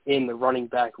good in the running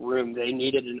back room. They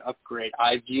needed an upgrade.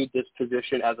 I viewed this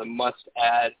position as a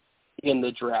must-add in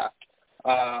the draft.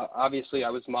 Obviously,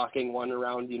 I was mocking one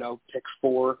around, pick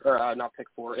 4, or not pick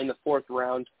 4, in the 4th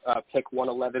round, pick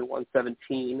 111,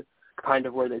 117, kind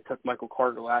of where they took Michael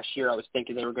Carter last year. I was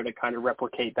thinking they were going to kind of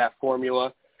replicate that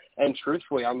formula. And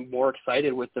truthfully, I'm more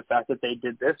excited with the fact that they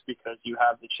did this because you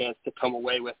have the chance to come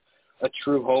away with a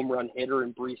true home run hitter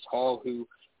in Breece Hall who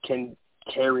can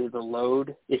carry the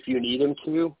load if you need him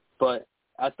to. But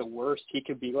at the worst, he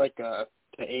could be like the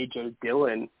A.J.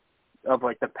 Dillon of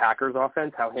like the Packers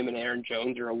offense, how him and Aaron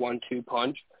Jones are a 1-2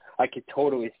 punch. I could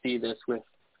totally see this with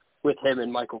him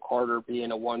and Michael Carter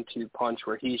being a 1-2 punch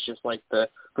where he's just like the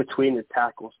between the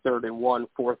tackles, 3rd and 1,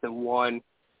 4th and 1.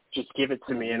 Just give it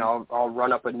to me and I'll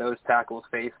run up a nose tackle's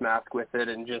face mask with it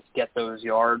and just get those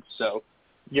yards. So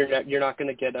you're not going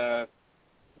to get a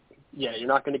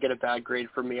bad grade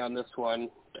from me on this one.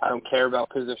 I don't care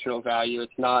about positional value.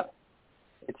 It's not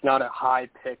a high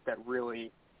pick that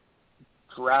really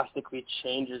drastically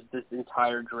changes this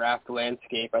entire draft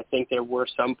landscape. I think there were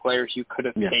some players you could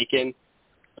have taken,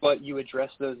 but you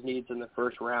address those needs in the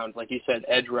first round. Like you said,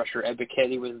 edge rusher,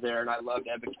 Ebiketie was there, and I loved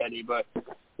Ebiketie, but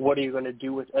what are you going to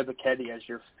do with Ebiketie as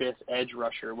your 5th edge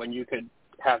rusher when you could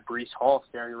have Breece Hall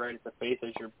staring right at the face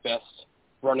as your best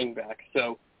running back?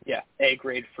 So, yeah, A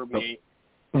grade for me.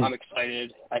 I'm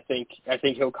excited. I think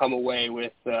he'll come away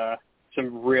with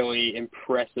some really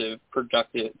impressive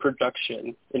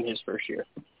production in his first year.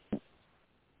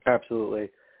 Absolutely.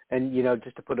 And,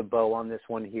 just to put a bow on this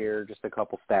one here, just a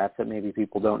couple stats that maybe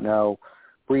people don't know.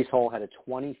 Breece Hall had a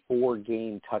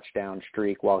 24-game touchdown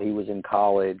streak while he was in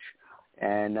college.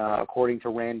 And according to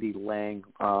Randy Lang,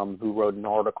 who wrote an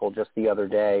article just the other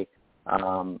day,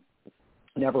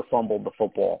 never fumbled the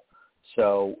football.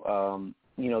 So,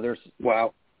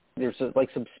 there's like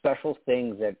some special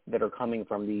things that are coming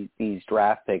from these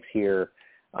draft picks here.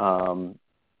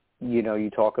 You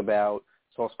talk about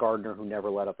Sauce Gardner, who never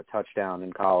let up a touchdown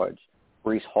in college.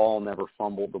 Breece Hall never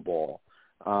fumbled the ball.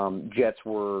 Jets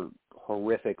were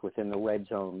horrific within the red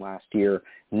zone last year.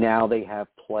 Now they have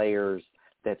players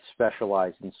that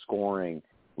specialize in scoring,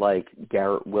 like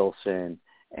Garrett Wilson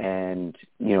and,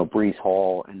 Breece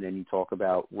Hall. And then you talk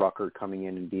about Rucker coming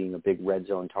in and being a big red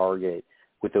zone target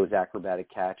with those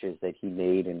acrobatic catches that he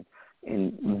made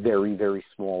in very, very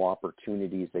small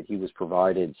opportunities that he was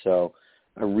provided. So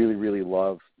I really, really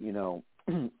love,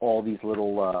 all these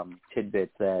little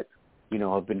tidbits that,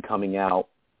 have been coming out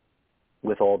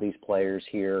with all these players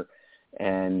here.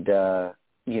 And,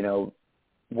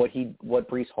 what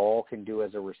Breece Hall can do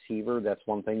as a receiver, that's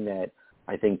one thing that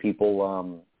I think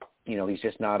people, he's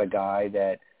just not a guy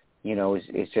that,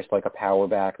 is just like a power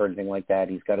back or anything like that.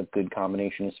 He's got a good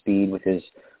combination of speed with his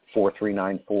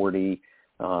 4.39 40,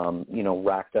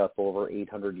 racked up over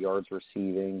 800 yards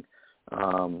receiving,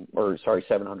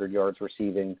 700 yards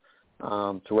receiving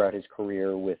throughout his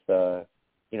career with,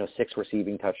 6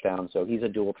 receiving touchdowns. So he's a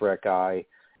dual threat guy.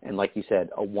 And like you said,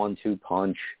 a 1-2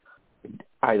 punch.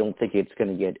 I don't think it's going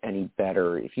to get any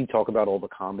better. If you talk about all the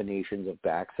combinations of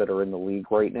backs that are in the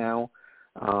league right now,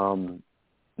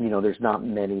 there's not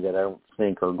many that I don't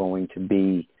think are going to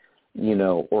be,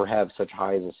 or have such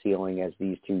high as a ceiling as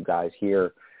these two guys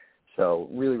here. So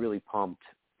really, really pumped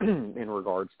in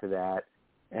regards to that.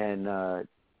 And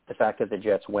the fact that the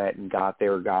Jets went and got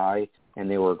their guy and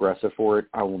they were aggressive for it,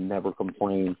 I will never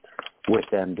complain with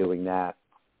them doing that.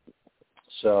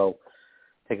 So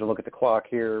taking a look at the clock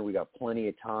here, we got plenty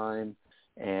of time.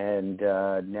 And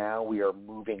now we are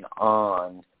moving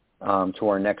on to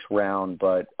our next round.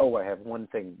 But, I have one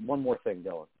more thing,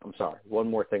 Dylan. I'm sorry. One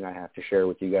more thing I have to share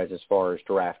with you guys as far as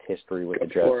draft history with the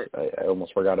Jets. I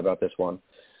almost forgot about this one.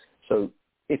 So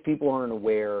if people aren't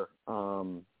aware, I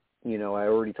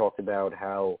already talked about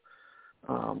how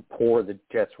poor the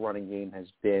Jets running game has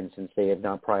been since they have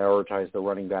not prioritized the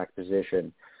running back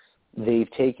position.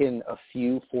 They've taken a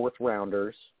few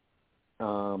fourth-rounders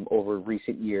over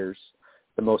recent years.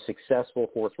 The most successful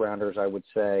fourth-rounders, I would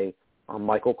say, are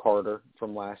Michael Carter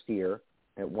from last year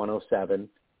at 107,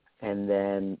 and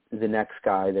then the next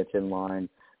guy that's in line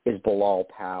is Bilal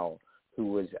Powell, who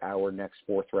was our next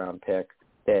fourth-round pick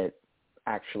that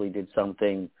actually did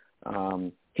something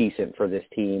decent for this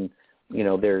team.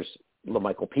 There's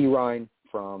LaMichael Pirine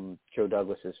from Joe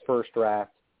Douglas's first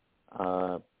draft.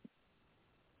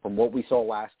 From what we saw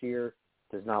last year,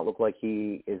 does not look like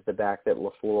he is the back that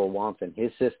LaFleur wants in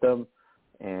his system,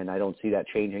 and I don't see that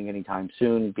changing anytime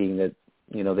soon, being that,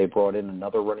 they brought in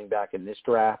another running back in this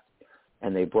draft,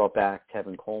 and they brought back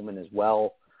Tevin Coleman as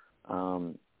well.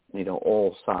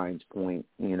 All signs point,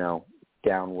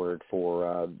 downward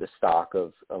for the stock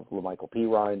of LaMichael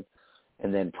Pirine.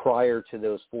 And then prior to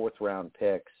those fourth-round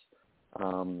picks,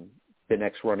 the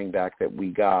next running back that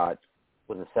we got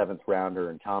was a seventh-rounder,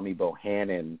 and Tommy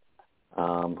Bohannon,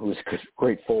 who's a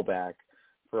great fullback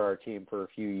for our team for a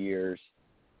few years.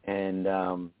 And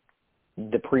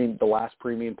the last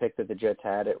premium pick that the Jets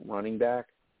had at running back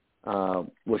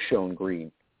was Sean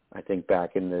Green, I think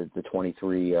back in the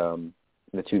 23,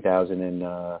 the 2000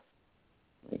 and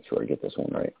make sure I get this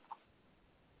one right.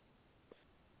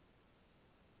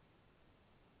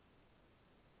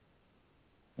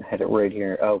 I had it right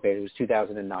here. Okay, it was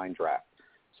 2009 draft.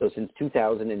 So since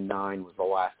 2009 was the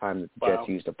last time that the Jets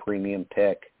used a premium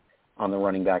pick on the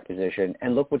running back position.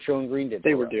 And look what Sean Green did.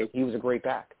 They were due. He was a great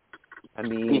back. I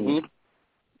mean,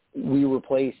 we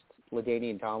replaced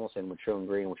LaDainian Tomlinson with Sean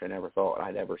Green, which I never thought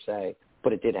I'd ever say,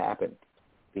 but it did happen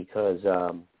because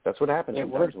that's what happens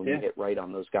sometimes when you hit right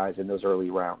on those guys in those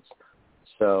early rounds.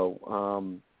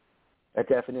 So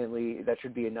that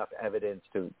should be enough evidence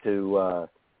to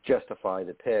justify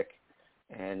the pick.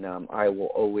 And I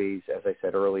will always, as I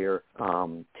said earlier,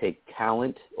 take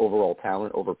overall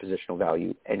talent over positional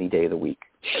value any day of the week.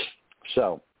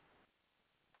 So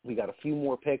we got a few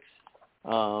more picks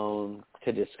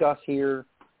to discuss here.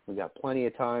 We got plenty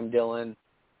of time, Dylan.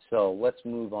 So let's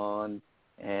move on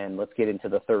and let's get into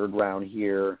the third round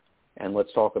here. And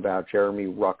let's talk about Jeremy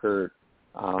Ruckert.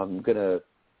 I'm going to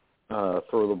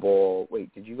throw the ball.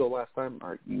 Wait, did you go last time?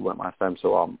 Or you went last time,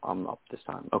 so I'm up this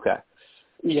time. Okay.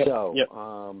 Yep.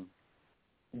 So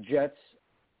Jets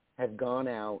have gone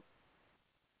out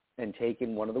and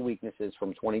taken one of the weaknesses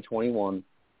from 2021,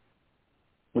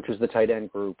 which was the tight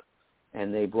end group,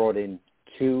 and they brought in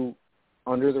two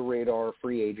under-the-radar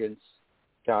free agents,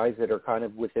 guys that are kind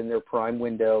of within their prime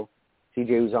window.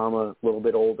 C.J. Uzomah, a little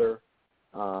bit older,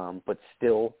 but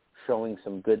still showing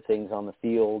some good things on the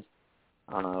field.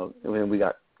 And then we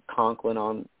got Conklin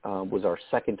was our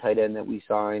second tight end that we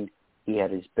signed. He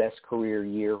had his best career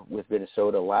year with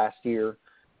Minnesota last year.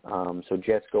 So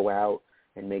Jets go out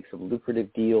and make some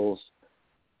lucrative deals,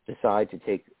 decide to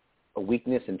take a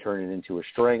weakness and turn it into a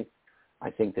strength. I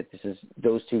think that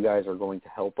those two guys are going to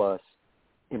help us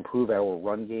improve our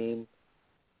run game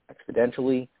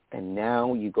exponentially. And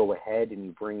now you go ahead and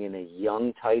you bring in a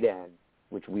young tight end,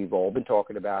 which we've all been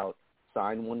talking about,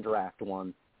 sign one, draft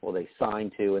one. Well, they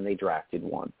signed two and they drafted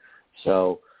one.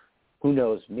 So who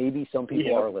knows? Maybe some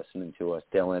people are listening to us,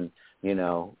 Dylan.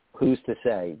 Who's to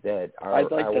say that our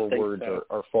words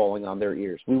are falling on their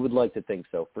ears? We would like to think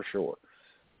so, for sure.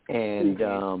 And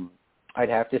I'd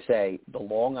have to say the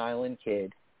Long Island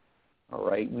kid. All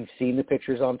right, we've seen the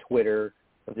pictures on Twitter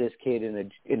of this kid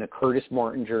in a Curtis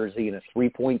Martin jersey in a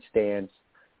 3-point stance.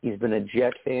 He's been a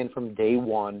Jet fan from day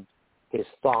one. His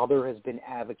father has been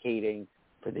advocating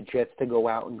for the Jets to go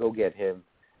out and go get him.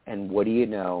 And what do you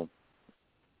know?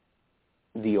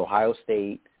 The Ohio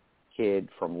State kid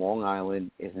from Long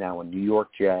Island is now a New York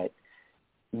Jet.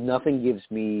 Nothing gives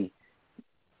me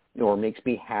or makes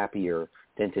me happier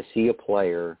than to see a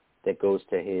player that goes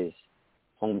to his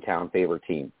hometown favorite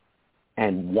team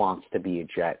and wants to be a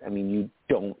Jet. I mean, you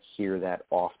don't hear that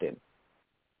often,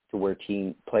 to where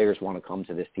players want to come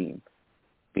to this team,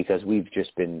 because we've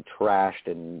just been trashed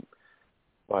and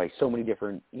by so many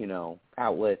different,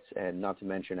 outlets, and not to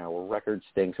mention our record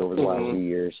stinks over the last few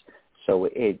years. So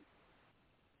it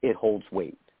holds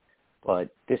weight. But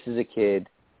this is a kid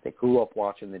that grew up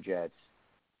watching the Jets.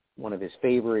 One of his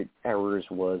favorite errors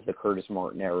was the Curtis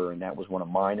Martin error, and that was one of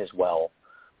mine as well.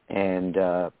 And,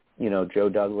 Joe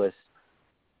Douglas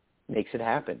makes it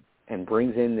happen and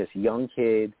brings in this young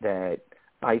kid that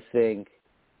I think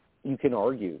you can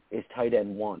argue is tight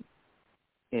end 1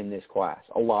 in this class.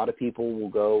 A lot of people will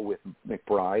go with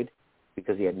McBride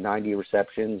because he had 90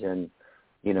 receptions, and,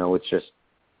 it's just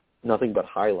nothing but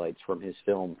highlights from his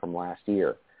film from last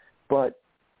year. But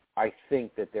I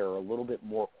think that there are a little bit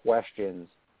more questions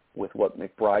with what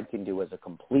McBride can do as a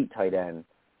complete tight end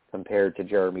compared to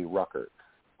Jeremy Ruckert.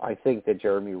 I think that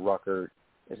Jeremy Ruckert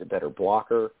is a better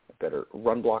blocker, a better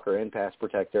run blocker and pass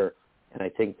protector, and I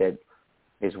think that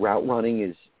his route running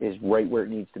is right where it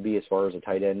needs to be as far as a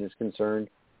tight end is concerned,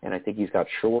 and I think he's got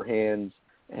sure hands,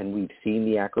 and we've seen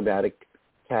the acrobatic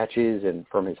catches and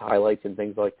from his highlights and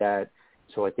things like that,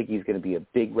 so I think he's going to be a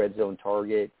big red zone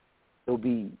target. He'll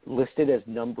be listed as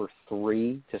number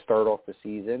 3 to start off the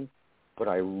season, but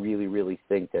I really, really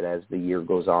think that as the year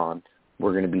goes on,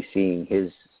 we're going to be seeing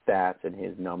his stats and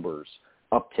his numbers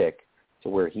uptick to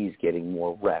where he's getting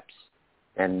more reps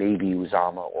than maybe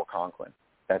Uzama or Conklin.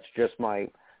 That's just my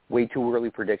way too early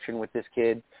prediction with this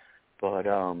kid. But,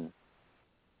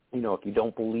 if you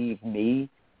don't believe me,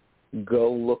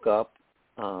 go look up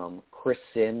Chris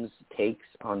Sims' takes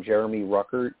on Jeremy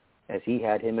Ruckert, as he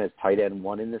had him as tight end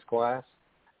 1 in this class.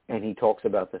 And he talks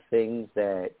about the things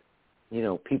that,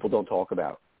 people don't talk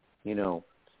about.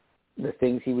 The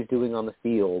things he was doing on the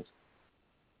field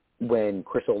when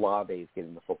Chris Olave is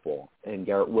getting the football and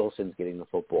Garrett Wilson's getting the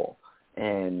football,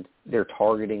 and they're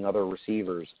targeting other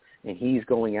receivers, and he's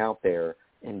going out there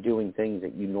and doing things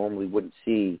that you normally wouldn't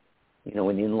see, an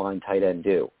inline tight end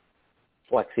do.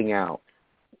 Flexing out,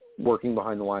 working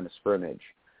behind the line of scrimmage,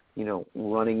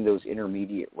 running those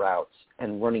intermediate routes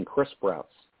and running crisp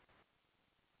routes,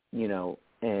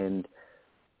 and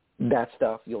that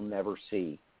stuff you'll never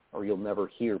see or you'll never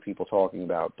hear people talking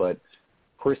about. But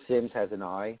Chris Sims has an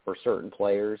eye for certain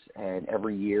players, and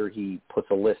every year he puts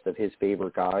a list of his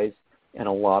favorite guys, and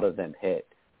a lot of them hit.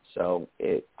 So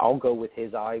I'll go with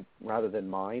his eye rather than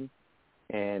mine,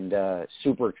 and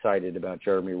super excited about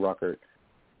Jeremy Ruckert.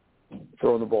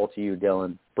 Throwing the ball to you,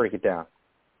 Dylan. Break it down.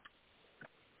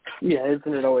 Yeah,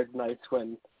 isn't it always nice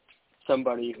when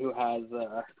somebody who has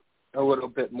a little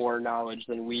bit more knowledge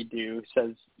than we do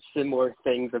says similar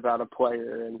things about a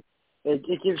player, and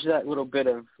it gives you that little bit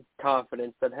of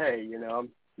confidence that, hey,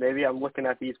 maybe I'm looking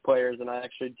at these players and I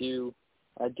do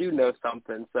know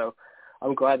something. So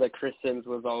I'm glad that Chris Sims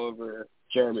was all over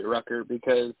Jeremy Ruckert,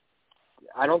 because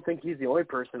I don't think he's the only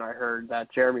person I heard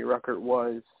that Jeremy Ruckert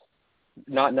was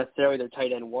not necessarily their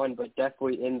tight end 1, but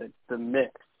definitely in the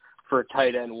mix for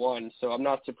tight end 1. So I'm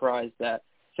not surprised that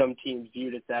some teams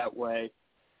viewed it that way.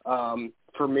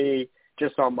 For me,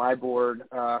 just on my board,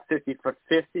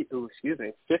 55th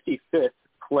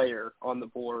player on the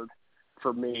board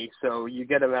for me. So you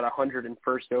get him at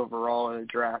 101st overall in the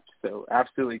draft. So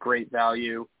absolutely great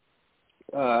value.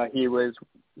 He was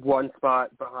one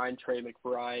spot behind Trey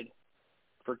McBride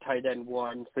for tight end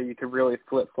 1, so you could really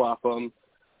flip-flop him.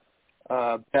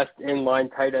 Best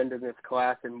inline tight end in this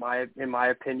class, in my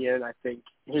opinion. I think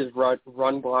his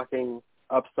run blocking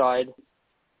upside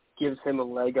gives him a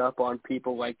leg up on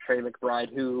people like Trey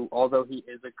McBride, who, although he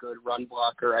is a good run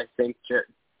blocker, I think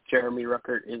Jeremy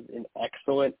Ruckert is an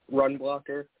excellent run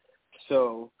blocker.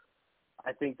 So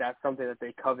I think that's something that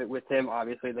they covet with him.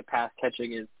 Obviously, the pass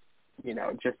catching is,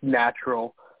 just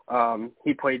natural.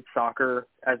 He played soccer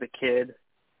as a kid,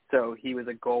 so he was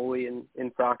a goalie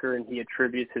in soccer, and he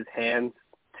attributes his hands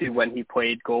to when he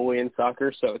played goalie in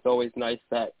soccer. So it's always nice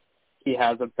that he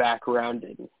has a background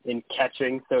in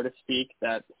catching, so to speak,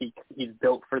 that he's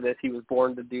built for this. He was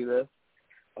born to do this.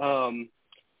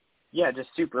 just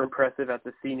super impressive at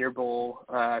the Senior Bowl.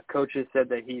 Coaches said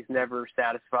that he's never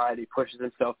satisfied. He pushes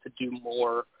himself to do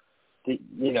more.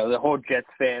 The whole Jets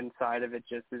fan side of it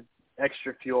just is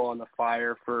extra fuel on the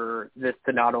fire for this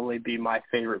to not only be my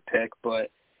favorite pick,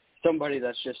 but somebody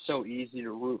that's just so easy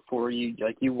to root for. You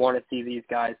want to see these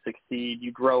guys succeed.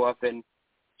 You grow up and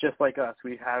just like us,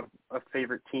 we have a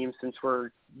favorite team since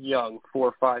we're young,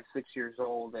 4, 5, 6 years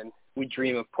old, and we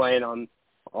dream of playing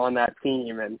on that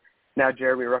team. And now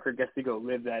Jeremy Ruckert gets to go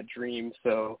live that dream.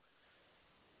 So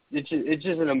it's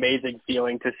just an amazing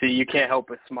feeling to see. You can't help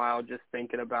but smile just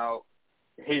thinking about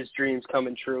his dreams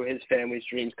coming true, his family's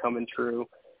dreams coming true.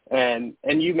 And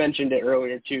you mentioned it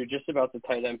earlier too, just about the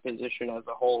tight end position as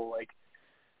a whole. Like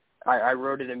I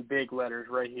wrote it in big letters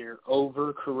right here.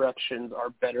 Overcorrections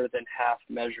are better than half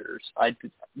measures.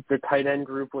 The tight end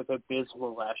group was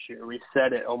abysmal last year. We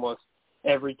said it almost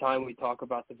every time we talk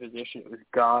about the position. It was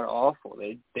god awful.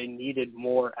 They needed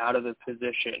more out of the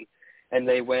position, and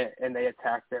they went and they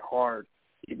attacked it hard.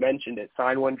 You mentioned it,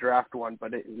 sign 1, draft 1,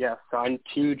 but sign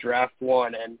 2, draft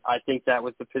 1, and I think that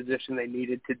was the position they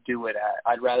needed to do it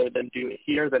at. I'd rather them do it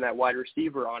here than at wide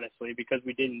receiver, honestly, because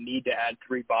we didn't need to add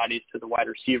 3 bodies to the wide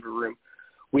receiver room.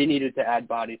 We needed to add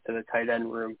bodies to the tight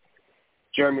end room.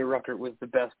 Jeremy Ruckert was the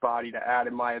best body to add,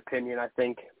 in my opinion. I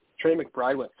think Trey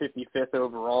McBride went 55th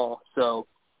overall, so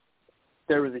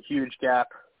there was a huge gap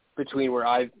between where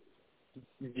I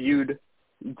viewed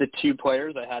the 2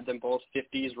 players. I had them both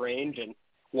 50s range, and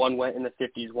one went in the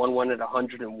 50s, one went at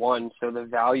 101. So the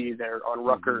value there on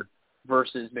Ruckert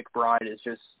versus McBride is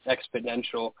just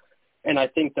exponential. And I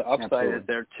think the upside is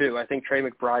there too. I think Trey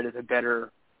McBride is a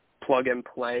better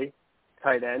plug-and-play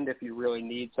tight end if you really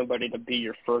need somebody to be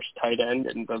your first tight end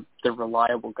and the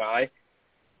reliable guy.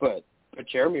 But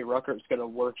Jeremy Ruckert's going to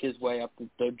work his way up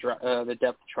the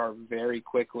depth chart very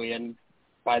quickly. And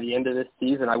by the end of this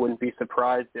season, I wouldn't be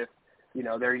surprised if,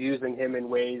 they're using him in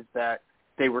ways that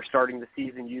they were starting the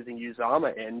season using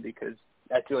Uzomah in, because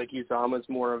I feel like Uzomah's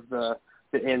more of the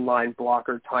inline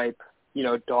blocker type,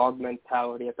 dog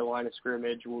mentality at the line of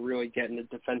scrimmage, will really get in the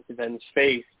defensive end's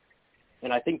face.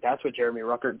 And I think that's what Jeremy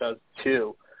Ruckert does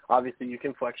too. Obviously, you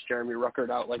can flex Jeremy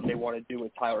Ruckert out like they want to do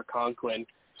with Tyler Conklin.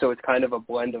 So it's kind of a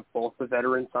blend of both the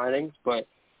veteran signings, but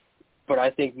I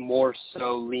think more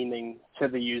so leaning to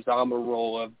the Uzomah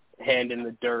role of hand in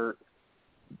the dirt,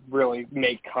 really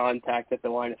make contact at the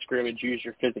line of scrimmage, use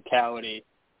your physicality,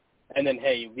 and then,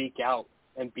 hey, leak out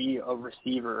and be a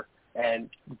receiver and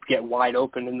get wide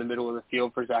open in the middle of the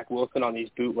field for Zach Wilson on these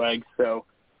bootlegs. So,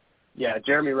 yeah,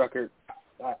 Jeremy Ruckert,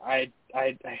 I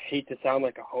hate to sound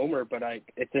like a homer, but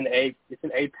it's an A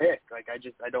pick. Like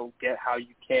I don't get how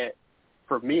you can't.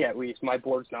 For me, at least, my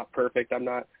board's not perfect. I'm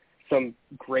not some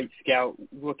great scout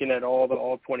looking at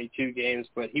all 22 games,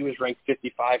 but he was ranked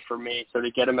 55 for me. So to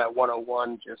get him at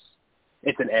 101,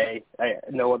 it's an A.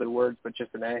 No other words, but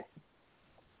just an A.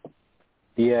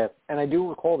 Yeah, and I do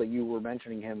recall that you were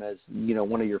mentioning him as,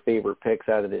 one of your favorite picks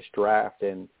out of this draft.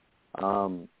 And,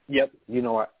 yep.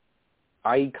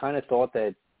 I kind of thought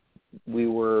that we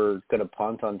were going to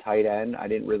punt on tight end. I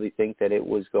didn't really think that it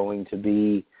was going to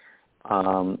be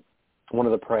one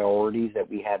of the priorities that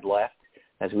we had left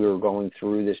as we were going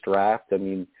through this draft. I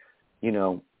mean,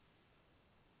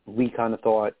 we kind of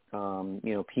thought,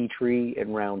 Petrie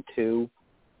in round 2.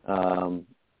 I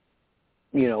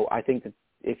think that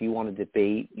if you want to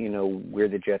debate, where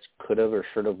the Jets could have or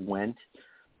should have went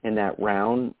in that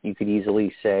round, you could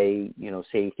easily say,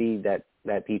 safety, that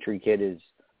Petrie kid is,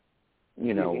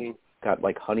 got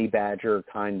like honey badger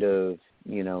kind of,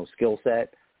 skill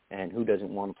set, and who doesn't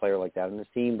want a player like that on his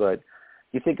team? But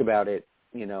you think about it,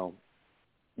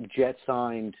 Jets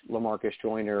signed LaMarcus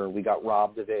Joyner. We got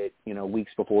robbed of it,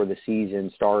 weeks before the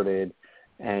season started,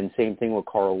 and same thing with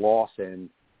Carl Lawson.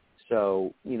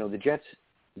 So, the Jets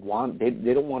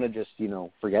they don't want to just,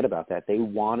 forget about that. They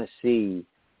want to see,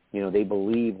 they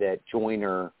believe that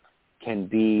Joyner can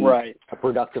be a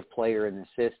productive player in the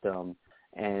system,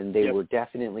 and they were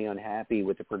definitely unhappy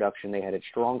with the production they had at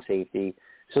strong safety.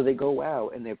 So they go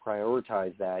out and they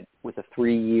prioritize that with a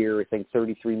 3-year, I think,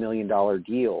 $33 million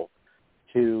deal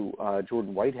to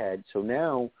Jordan Whitehead. So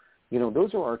now,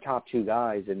 those are our top 2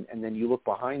 guys. And then you look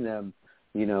behind them,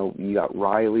 you got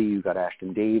Riley, you got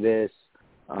Ashton Davis.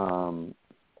 I'm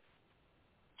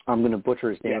going to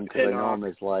butcher his name because I know him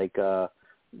as like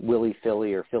Willie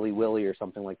Philly or Philly Willie or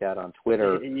something like that on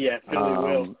Twitter. Yeah,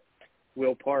 Philly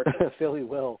Will Park. Philly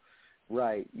Will,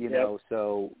 right.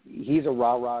 So he's a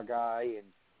rah-rah guy,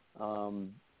 and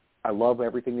I love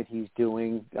everything that he's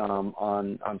doing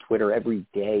on Twitter. Every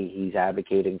day he's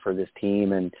advocating for this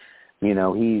team, and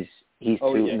he's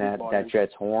tooting that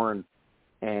Jets horn,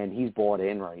 and he's bought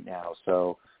in right now.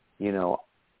 So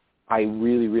I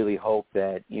really, really hope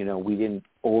that, we didn't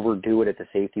overdo it at the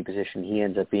safety position. He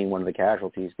ends up being one of the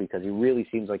casualties because he really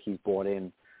seems like he's bought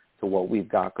in to what we've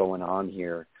got going on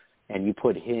here. And you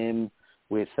put him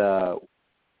with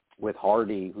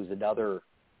Hardy, who's another,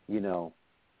 a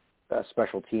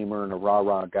special teamer and a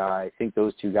rah-rah guy. I think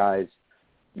those two guys,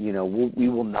 we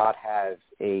will not have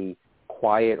a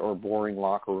quiet or boring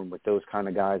locker room with those kind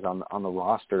of guys on the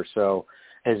roster. So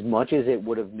as much as it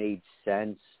would have made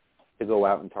sense to go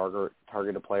out and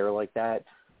target a player like that,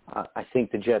 I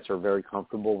think the Jets are very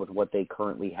comfortable with what they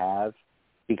currently have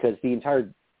because the entire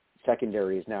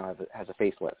secondary is now has a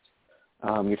facelift.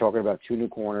 You're talking about two new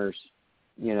corners.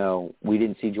 We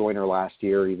didn't see Joyner last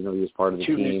year, even though he was part of the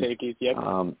team. Two new safeties, yep.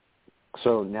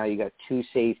 So now you got two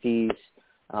safeties.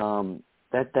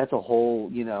 That's a whole,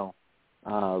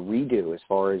 redo as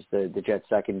far as the Jets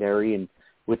secondary, and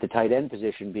with the tight end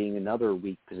position being another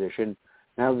weak position,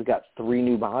 now we've got three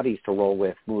new bodies to roll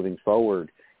with moving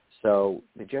forward. So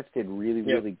the Jets did really,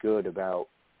 really good about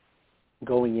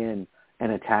going in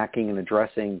and attacking and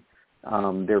addressing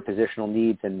their positional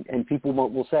needs. And people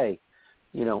will say,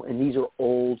 and these are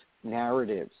old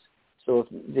narratives. So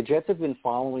if the Jets have been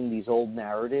following these old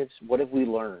narratives, what have we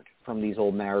learned from these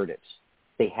old narratives?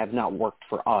 They have not worked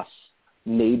for us.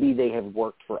 Maybe they have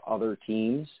worked for other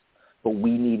teams, but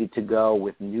we needed to go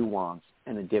with nuance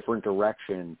and a different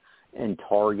direction and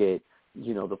target,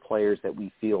 the players that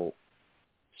we feel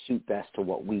suit best to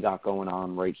what we got going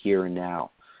on right here and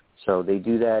now. So they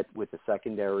do that with the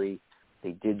secondary.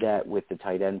 They did that with the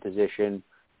tight end position.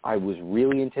 I was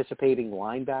really anticipating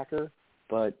linebacker,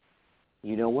 but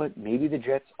you know what? Maybe the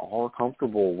Jets are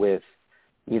comfortable with,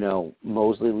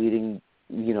 Mosley leading,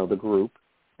 the group.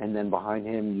 And then behind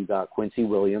him, you got Quincy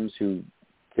Williams, who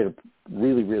did a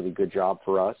really, really good job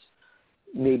for us.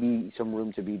 Maybe some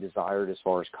room to be desired as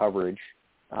far as coverage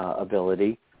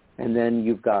ability. And then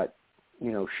you've got,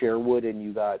 Sherwood, and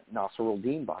you got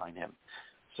Nasser-Dean behind him.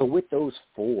 So with those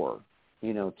four,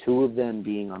 two of them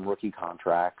being on rookie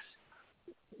contracts,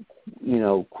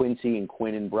 Quincy and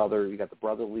Quinn and brother, you got the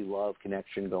brotherly love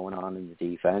connection going on in the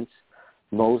defense.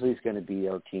 Mosley's going to be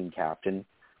our team captain.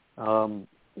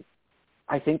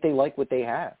 I think they like what they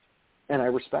have, and I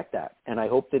respect that. And I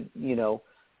hope that,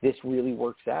 this really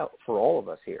works out for all of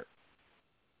us here.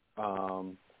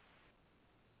 I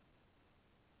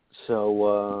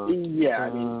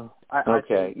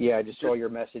just saw your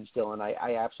message, Dylan.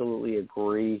 I absolutely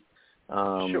agree.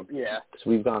 Sure, yeah. Because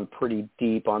we've gone pretty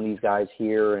deep on these guys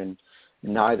here, and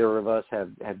neither of us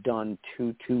have done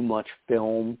too much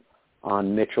film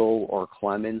on Mitchell or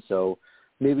Clemens. So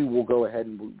maybe we'll go ahead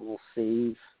and we'll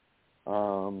save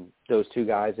those two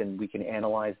guys, and we can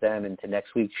analyze them into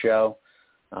next week's show.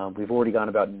 We've already gone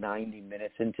about 90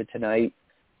 minutes into tonight.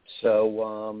 So,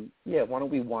 why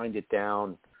don't we wind it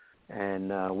down,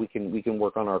 and we can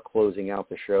work on our closing out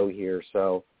the show here.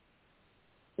 So,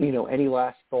 any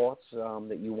last thoughts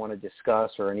that you want to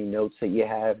discuss, or any notes that you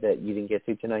have that you didn't get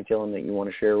to tonight, Dylan, that you want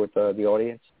to share with the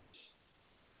audience?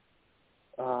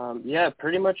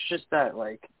 Pretty much just that,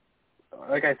 like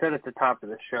I said at the top of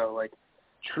the show,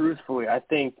 truthfully, I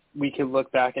think we can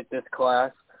look back at this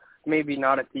class, maybe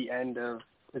not at the end of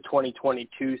the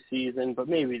 2022 season, but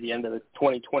maybe the end of the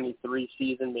 2023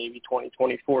 season, maybe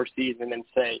 2024 season, and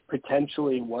say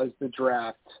potentially was the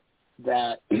draft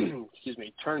that,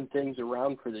 turned things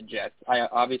around for the Jets.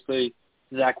 Obviously,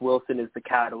 Zach Wilson is the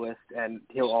catalyst, and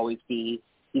he'll always be,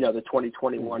 the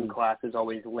 2021 class is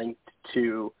always linked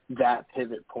to that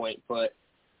pivot point. But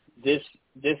this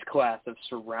class of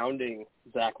surrounding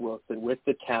Zach Wilson with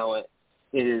the talent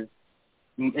is,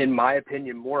 in my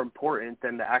opinion, more important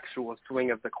than the actual swing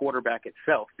of the quarterback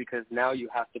itself, because now you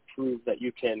have to prove that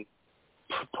you can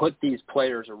put these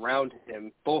players around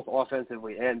him, both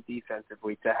offensively and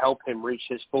defensively, to help him reach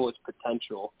his fullest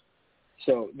potential.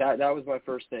 So that was my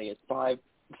first thing. It's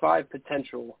five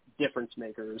potential difference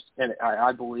makers, and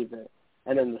I believe it.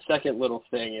 And then the second little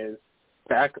thing is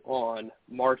back on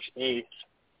March 8th,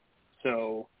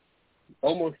 so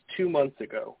almost 2 months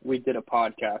ago, we did a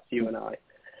podcast, you and I.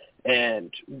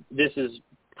 And this is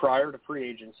prior to free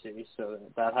agency, so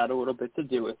that had a little bit to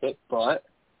do with it. But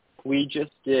we just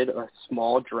did a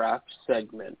small draft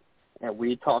segment, and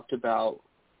we talked about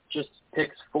just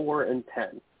picks 4 and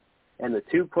 10. And the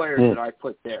two players that I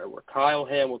put there were Kyle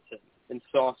Hamilton and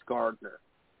Sauce Gardner.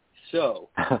 So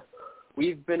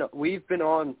we've been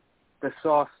on the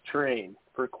Sauce train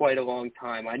for quite a long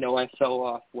time. I know I fell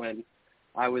off when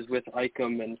I was with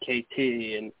Icom and KT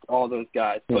and all those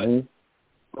guys, but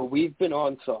we've been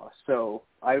on Sauce. So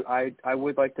I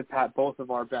would like to pat both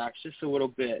of our backs just a little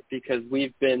bit, because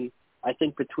we've been, I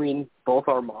think, between both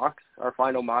our mocks, our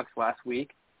final mocks last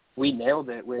week, we nailed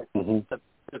it with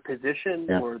the position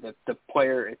or the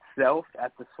player itself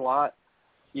at the slot.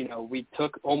 You know, we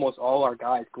took almost all our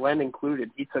guys, Glenn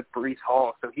included. He took Breece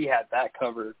Hall, so he had that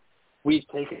covered. We've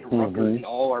taken Rucker in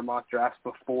all our mock drafts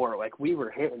before. Like, we were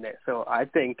hitting it. So I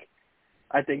think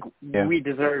we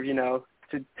deserve, you know,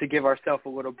 to give ourselves a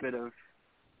little bit of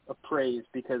praise,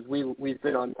 because we've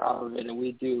been on top of it, and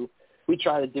we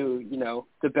try to do, you know,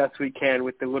 the best we can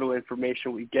with the little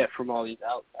information we get from all these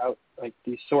out like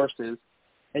these sources.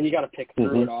 And you got to pick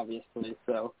through it, obviously.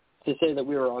 So to say that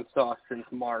we were on sauce since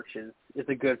March is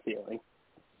a good feeling.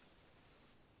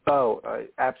 Oh,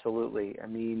 absolutely. I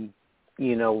mean,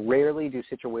 you know, rarely do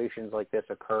situations like this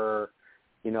occur.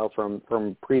 You know,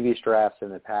 from previous drafts in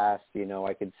the past, you know,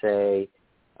 I could say,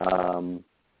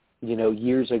 you know,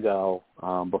 years ago,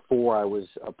 before I was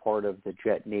a part of the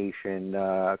Jet Nation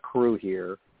crew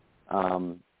here,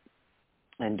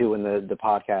 and doing the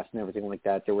podcast and everything like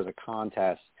that, there was a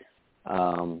contest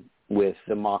with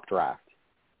the mock draft.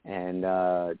 And,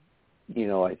 you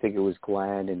know, I think it was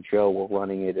Glenn and Joe were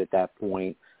running it at that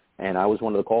point, and I was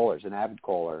one of the callers, an avid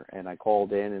caller, and I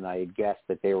called in and I had guessed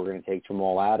that they were going to take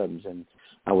Jamal Adams, and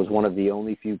I was one of the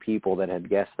only few people that had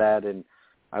guessed that, and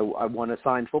I won a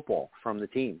signed football from the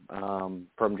team,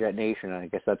 from Jet Nation. And I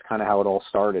guess that's kind of how it all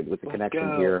started with the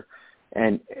connection here.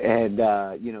 And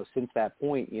you know, since that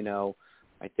point, you know,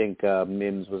 I think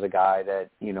Mims was a guy that,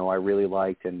 you know, I really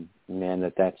liked, and man,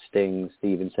 that stings to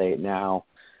even say it now.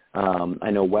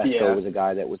 I know Wesco was a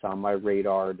guy that was on my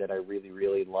radar that I really,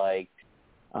 really liked.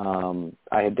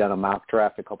 I had done a mock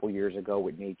draft a couple years ago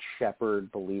with Nate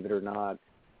Shepard, believe it or not.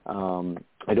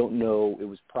 I don't know, it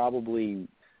was probably,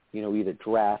 you know, either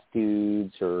Draft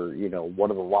Dudes or, you know, one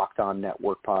of the Locked On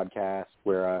Network podcasts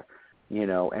where, you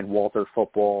know, and Walter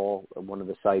Football, one of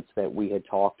the sites that we had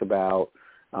talked about,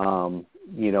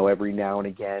 you know, every now and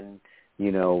again,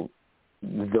 you know,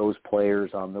 those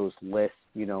players on those lists,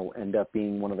 you know, end up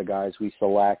being one of the guys we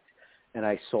select. And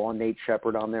I saw Nate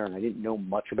Shepard on there, and I didn't know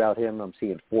much about him. I'm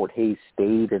seeing Fort Hays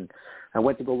State, and I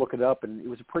went to go look it up, and it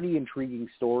was a pretty intriguing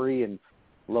story. And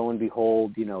lo and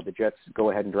behold, you know, the Jets go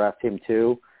ahead and draft him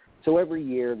too. So every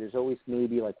year there's always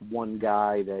maybe like one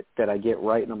guy that I get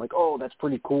right, and I'm like, oh, that's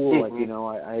pretty cool. Like, you know,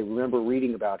 I remember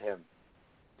reading about him.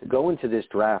 To go into this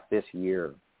draft this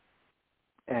year,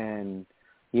 and,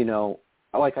 you know,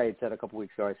 like I had said a couple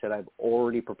weeks ago, I said I've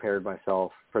already prepared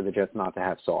myself for the Jets not to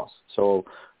have sauce. So,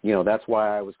 you know, that's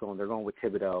why I was going. They're going with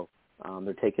Thibodeau.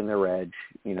 They're taking their edge.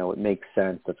 You know, it makes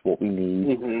sense. That's what we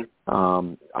need.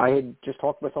 I had just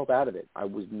talked myself out of it. I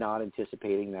was not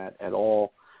anticipating that at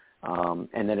all.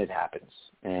 And then it happens.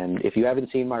 And if you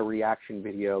haven't seen my reaction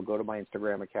video, go to my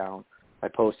Instagram account. I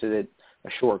posted it, a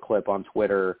short clip on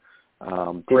Twitter.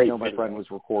 Didn't know my friend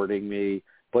was recording me,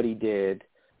 but he did.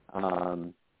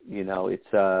 You know,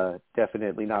 it's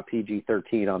definitely not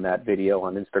PG-13 on that video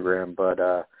on Instagram,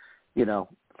 but, you know,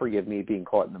 forgive me being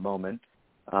caught in the moment.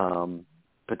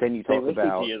 But then you talk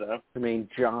about Jermaine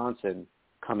Johnson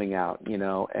coming out, you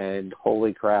know, and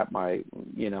holy crap, my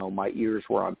ears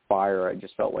were on fire. I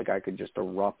just felt like I could just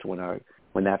erupt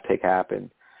when that pick happened.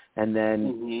 And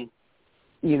then,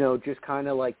 you know, just kind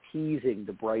of like teasing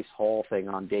the Bryce Hall thing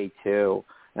on day 2.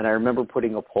 And I remember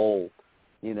putting a poll,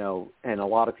 you know, and a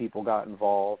lot of people got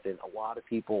involved, and a lot of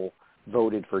people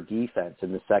voted for defense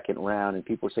in the second round, and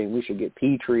people were saying we should get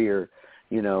Petrie, or,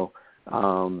 you know,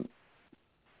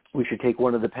 we should take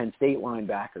one of the Penn State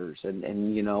linebackers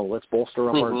and you know, let's bolster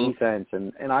up our defense.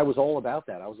 And I was all about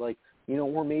that. I was like, you know,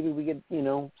 or maybe we get, you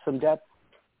know, some depth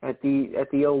at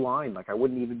the O-line. Like, I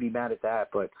wouldn't even be mad at that,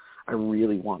 but I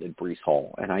really wanted Breece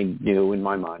Hall. And I knew in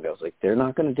my mind, I was like, they're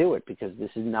not going to do it, because this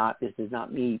does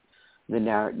not meet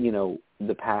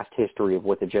the past history of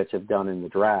what the Jets have done in the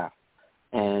draft.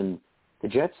 And the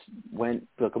Jets went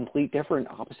the complete different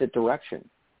opposite direction.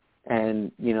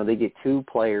 And, you know, they get 2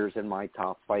 players in my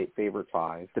top favorite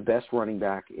 5, the best running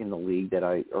back in the league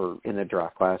or in the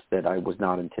draft class that I was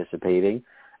not anticipating.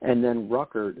 And then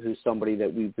Rucker, who's somebody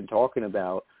that we've been talking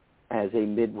about as a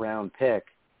mid-round pick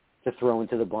to throw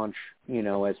into the bunch, you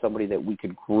know, as somebody that we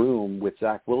could groom with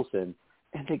Zach Wilson,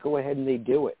 and they go ahead and they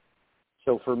do it.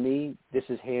 So for me, this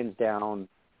is hands down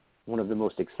one of the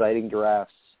most exciting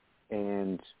drafts,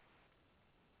 and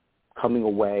coming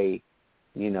away,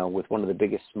 you know, with one of the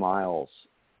biggest smiles.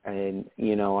 And,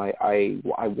 you know, I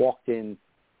walked in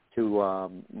to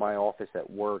my office at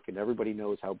work, and everybody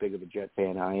knows how big of a Jet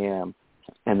fan I am,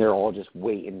 and they're all just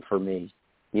waiting for me,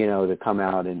 you know, to come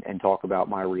out and talk about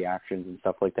my reactions and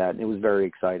stuff like that. And it was very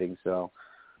exciting. So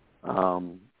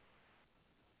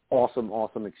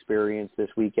awesome experience this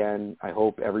weekend. I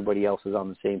hope everybody else is on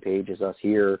the same page as us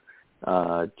here.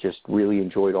 Just really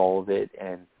enjoyed all of it.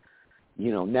 And,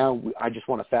 now I just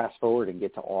want to fast forward and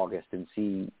get to August and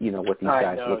see, what these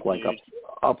guys look like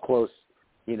up close.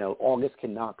 August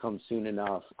cannot come soon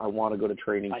enough. I want to go to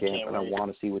training camp and I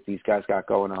want to see what these guys got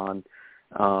going on.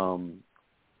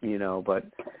 But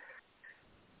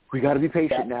we got to be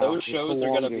patient now. Those shows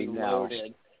are going to be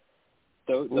loaded.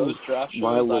 Those draft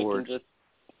shows,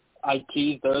 I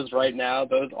tease those right now.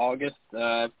 Those August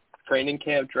training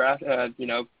camp draft,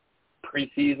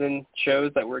 preseason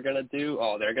shows that we're going to do,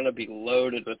 they're going to be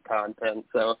loaded with content.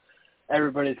 So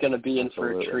everybody's going to be in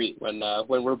for a treat when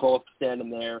we're both standing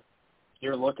there.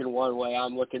 You're looking one way,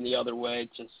 I'm looking the other way,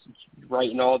 just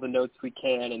writing all the notes we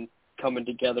can and coming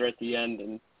together at the end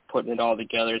and putting it all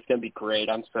together. It's going to be great.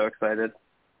 I'm so excited.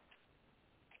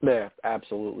 Yeah,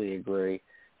 absolutely agree.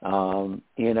 And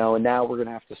now we're going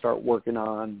to have to start working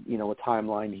on, a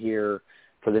timeline here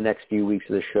for the next few weeks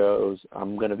of the shows.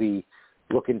 I'm going to be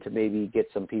looking to maybe get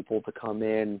some people to come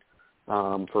in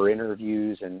for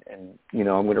interviews and I'm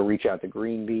going to reach out to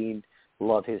Green Bean.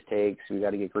 Love his takes. We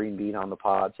got to get Green Bean on the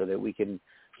pod so that we can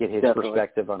get his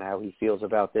perspective on how he feels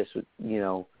about this,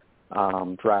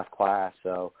 draft class.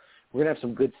 So we're going to have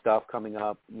some good stuff coming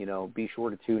up. Be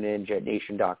sure to tune in,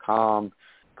 jetnation.com,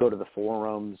 go to the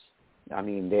forums. I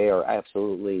mean, they are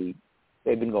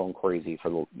they've been going crazy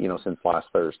for since last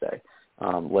Thursday.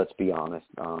 Let's be honest.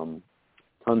 Tons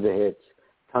of hits,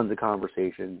 tons of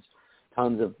conversations,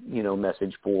 tons of,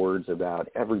 message boards about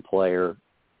every player.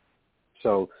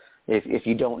 So if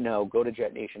you don't know, go to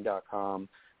jetnation.com,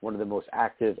 one of the most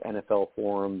active NFL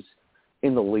forums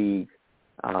in the league.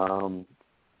 And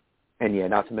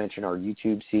not to mention our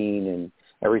YouTube scene and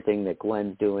everything that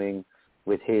Glenn's doing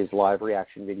with his live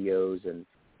reaction videos. And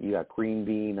you got Green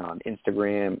Bean on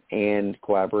Instagram and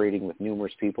collaborating with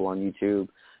numerous people on YouTube.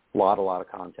 A lot of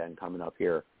content coming up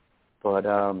here. But,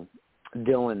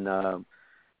 Dylan,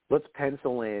 let's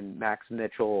pencil in Max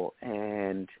Mitchell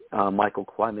and Michael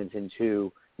Clemens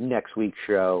into next week's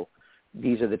show.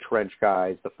 These are the trench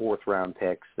guys, the fourth-round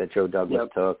picks that Joe Douglas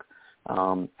took.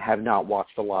 Have not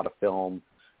watched a lot of film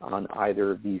on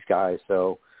either of these guys,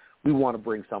 so we want to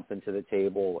bring something to the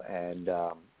table and,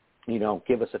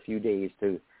 give us a few days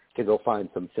to go find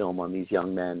some film on these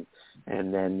young men.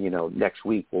 And then, next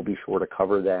week we'll be sure to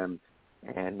cover them.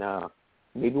 And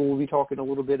maybe we'll be talking a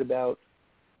little bit about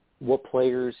what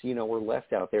players, were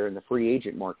left out there in the free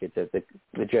agent market that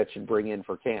the Jets should bring in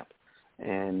for camp.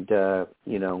 And,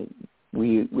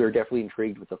 we're definitely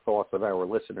intrigued with the thoughts of our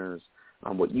listeners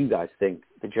on what you guys think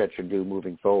the Jets should do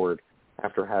moving forward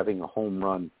after having a home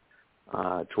run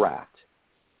draft.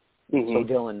 Mm-hmm. So,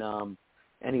 Dylan,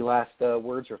 any last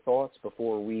words or thoughts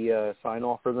before we sign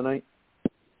off for the night?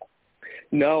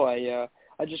 No, I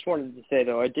just wanted to say,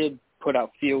 though, I did put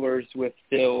out feelers with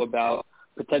Phil about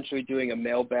potentially doing a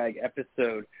mailbag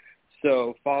episode.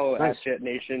 So follow at Jet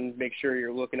Nation. Make sure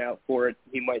you're looking out for it.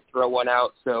 He might throw one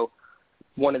out. So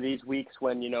one of these weeks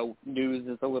when, news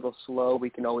is a little slow, we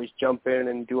can always jump in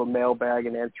and do a mailbag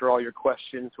and answer all your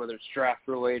questions, whether it's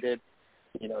draft-related,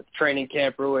 training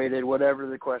camp-related, whatever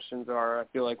the questions are. I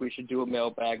feel like we should do a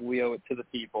mailbag. We owe it to the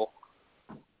people.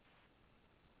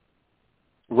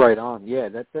 Right on. Yeah,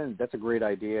 that's a great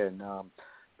idea. And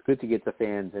it's good to get the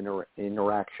fans'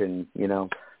 interaction,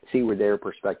 see where their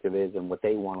perspective is and what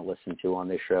they want to listen to on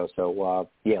this show. So,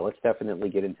 let's definitely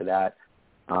get into that.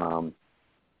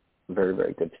 Very,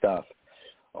 very good stuff.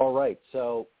 All right,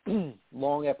 so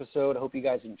long episode. I hope you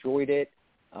guys enjoyed it.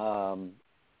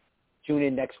 Tune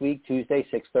in next week, Tuesday,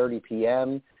 6:30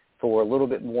 p.m. for a little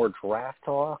bit more draft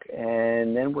talk,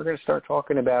 and then we're going to start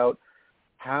talking about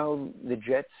how the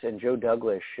Jets and Joe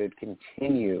Douglas should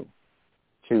continue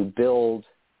to build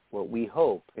what we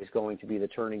hope is going to be the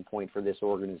turning point for this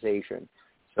organization.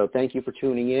 So thank you for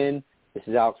tuning in. This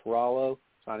is Alex Varallo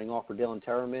signing off for Dylan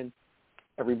Terraman.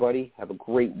 Everybody, have a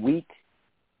great week.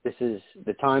 This is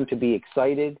the time to be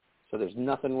excited, so there's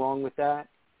nothing wrong with that.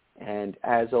 And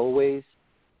as always,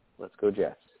 let's go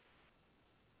Jets.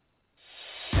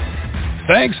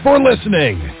 Thanks for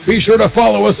listening. Be sure to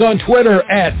follow us on Twitter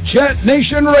at Jet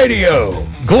Nation Radio.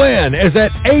 Glenn is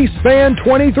at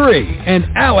AceFan23 and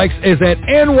Alex is at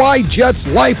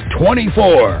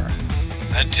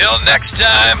NYJetsLife24. Until next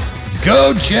time,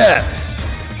 go Jets.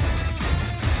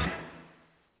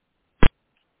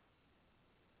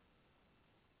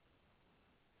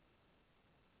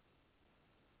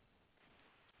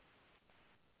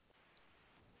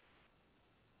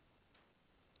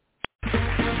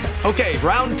 Okay,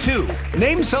 round two.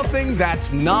 Name something that's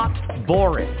not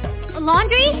boring. A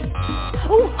laundry?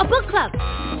 Ooh, a book club.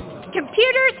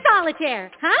 Computer solitaire,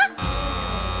 huh?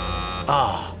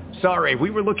 Ah, sorry,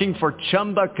 we were looking for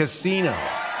Chumba Casino.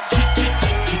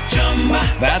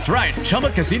 That's right.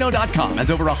 ChumbaCasino.com has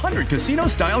over 100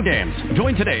 casino-style games.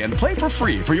 Join today and play for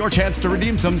free for your chance to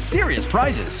redeem some serious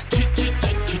prizes.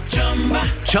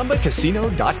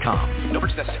 ChumbaCasino.com. No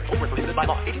purchase necessary. Void where prohibited by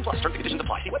law. 18+. Terms and conditions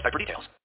apply. See website for details.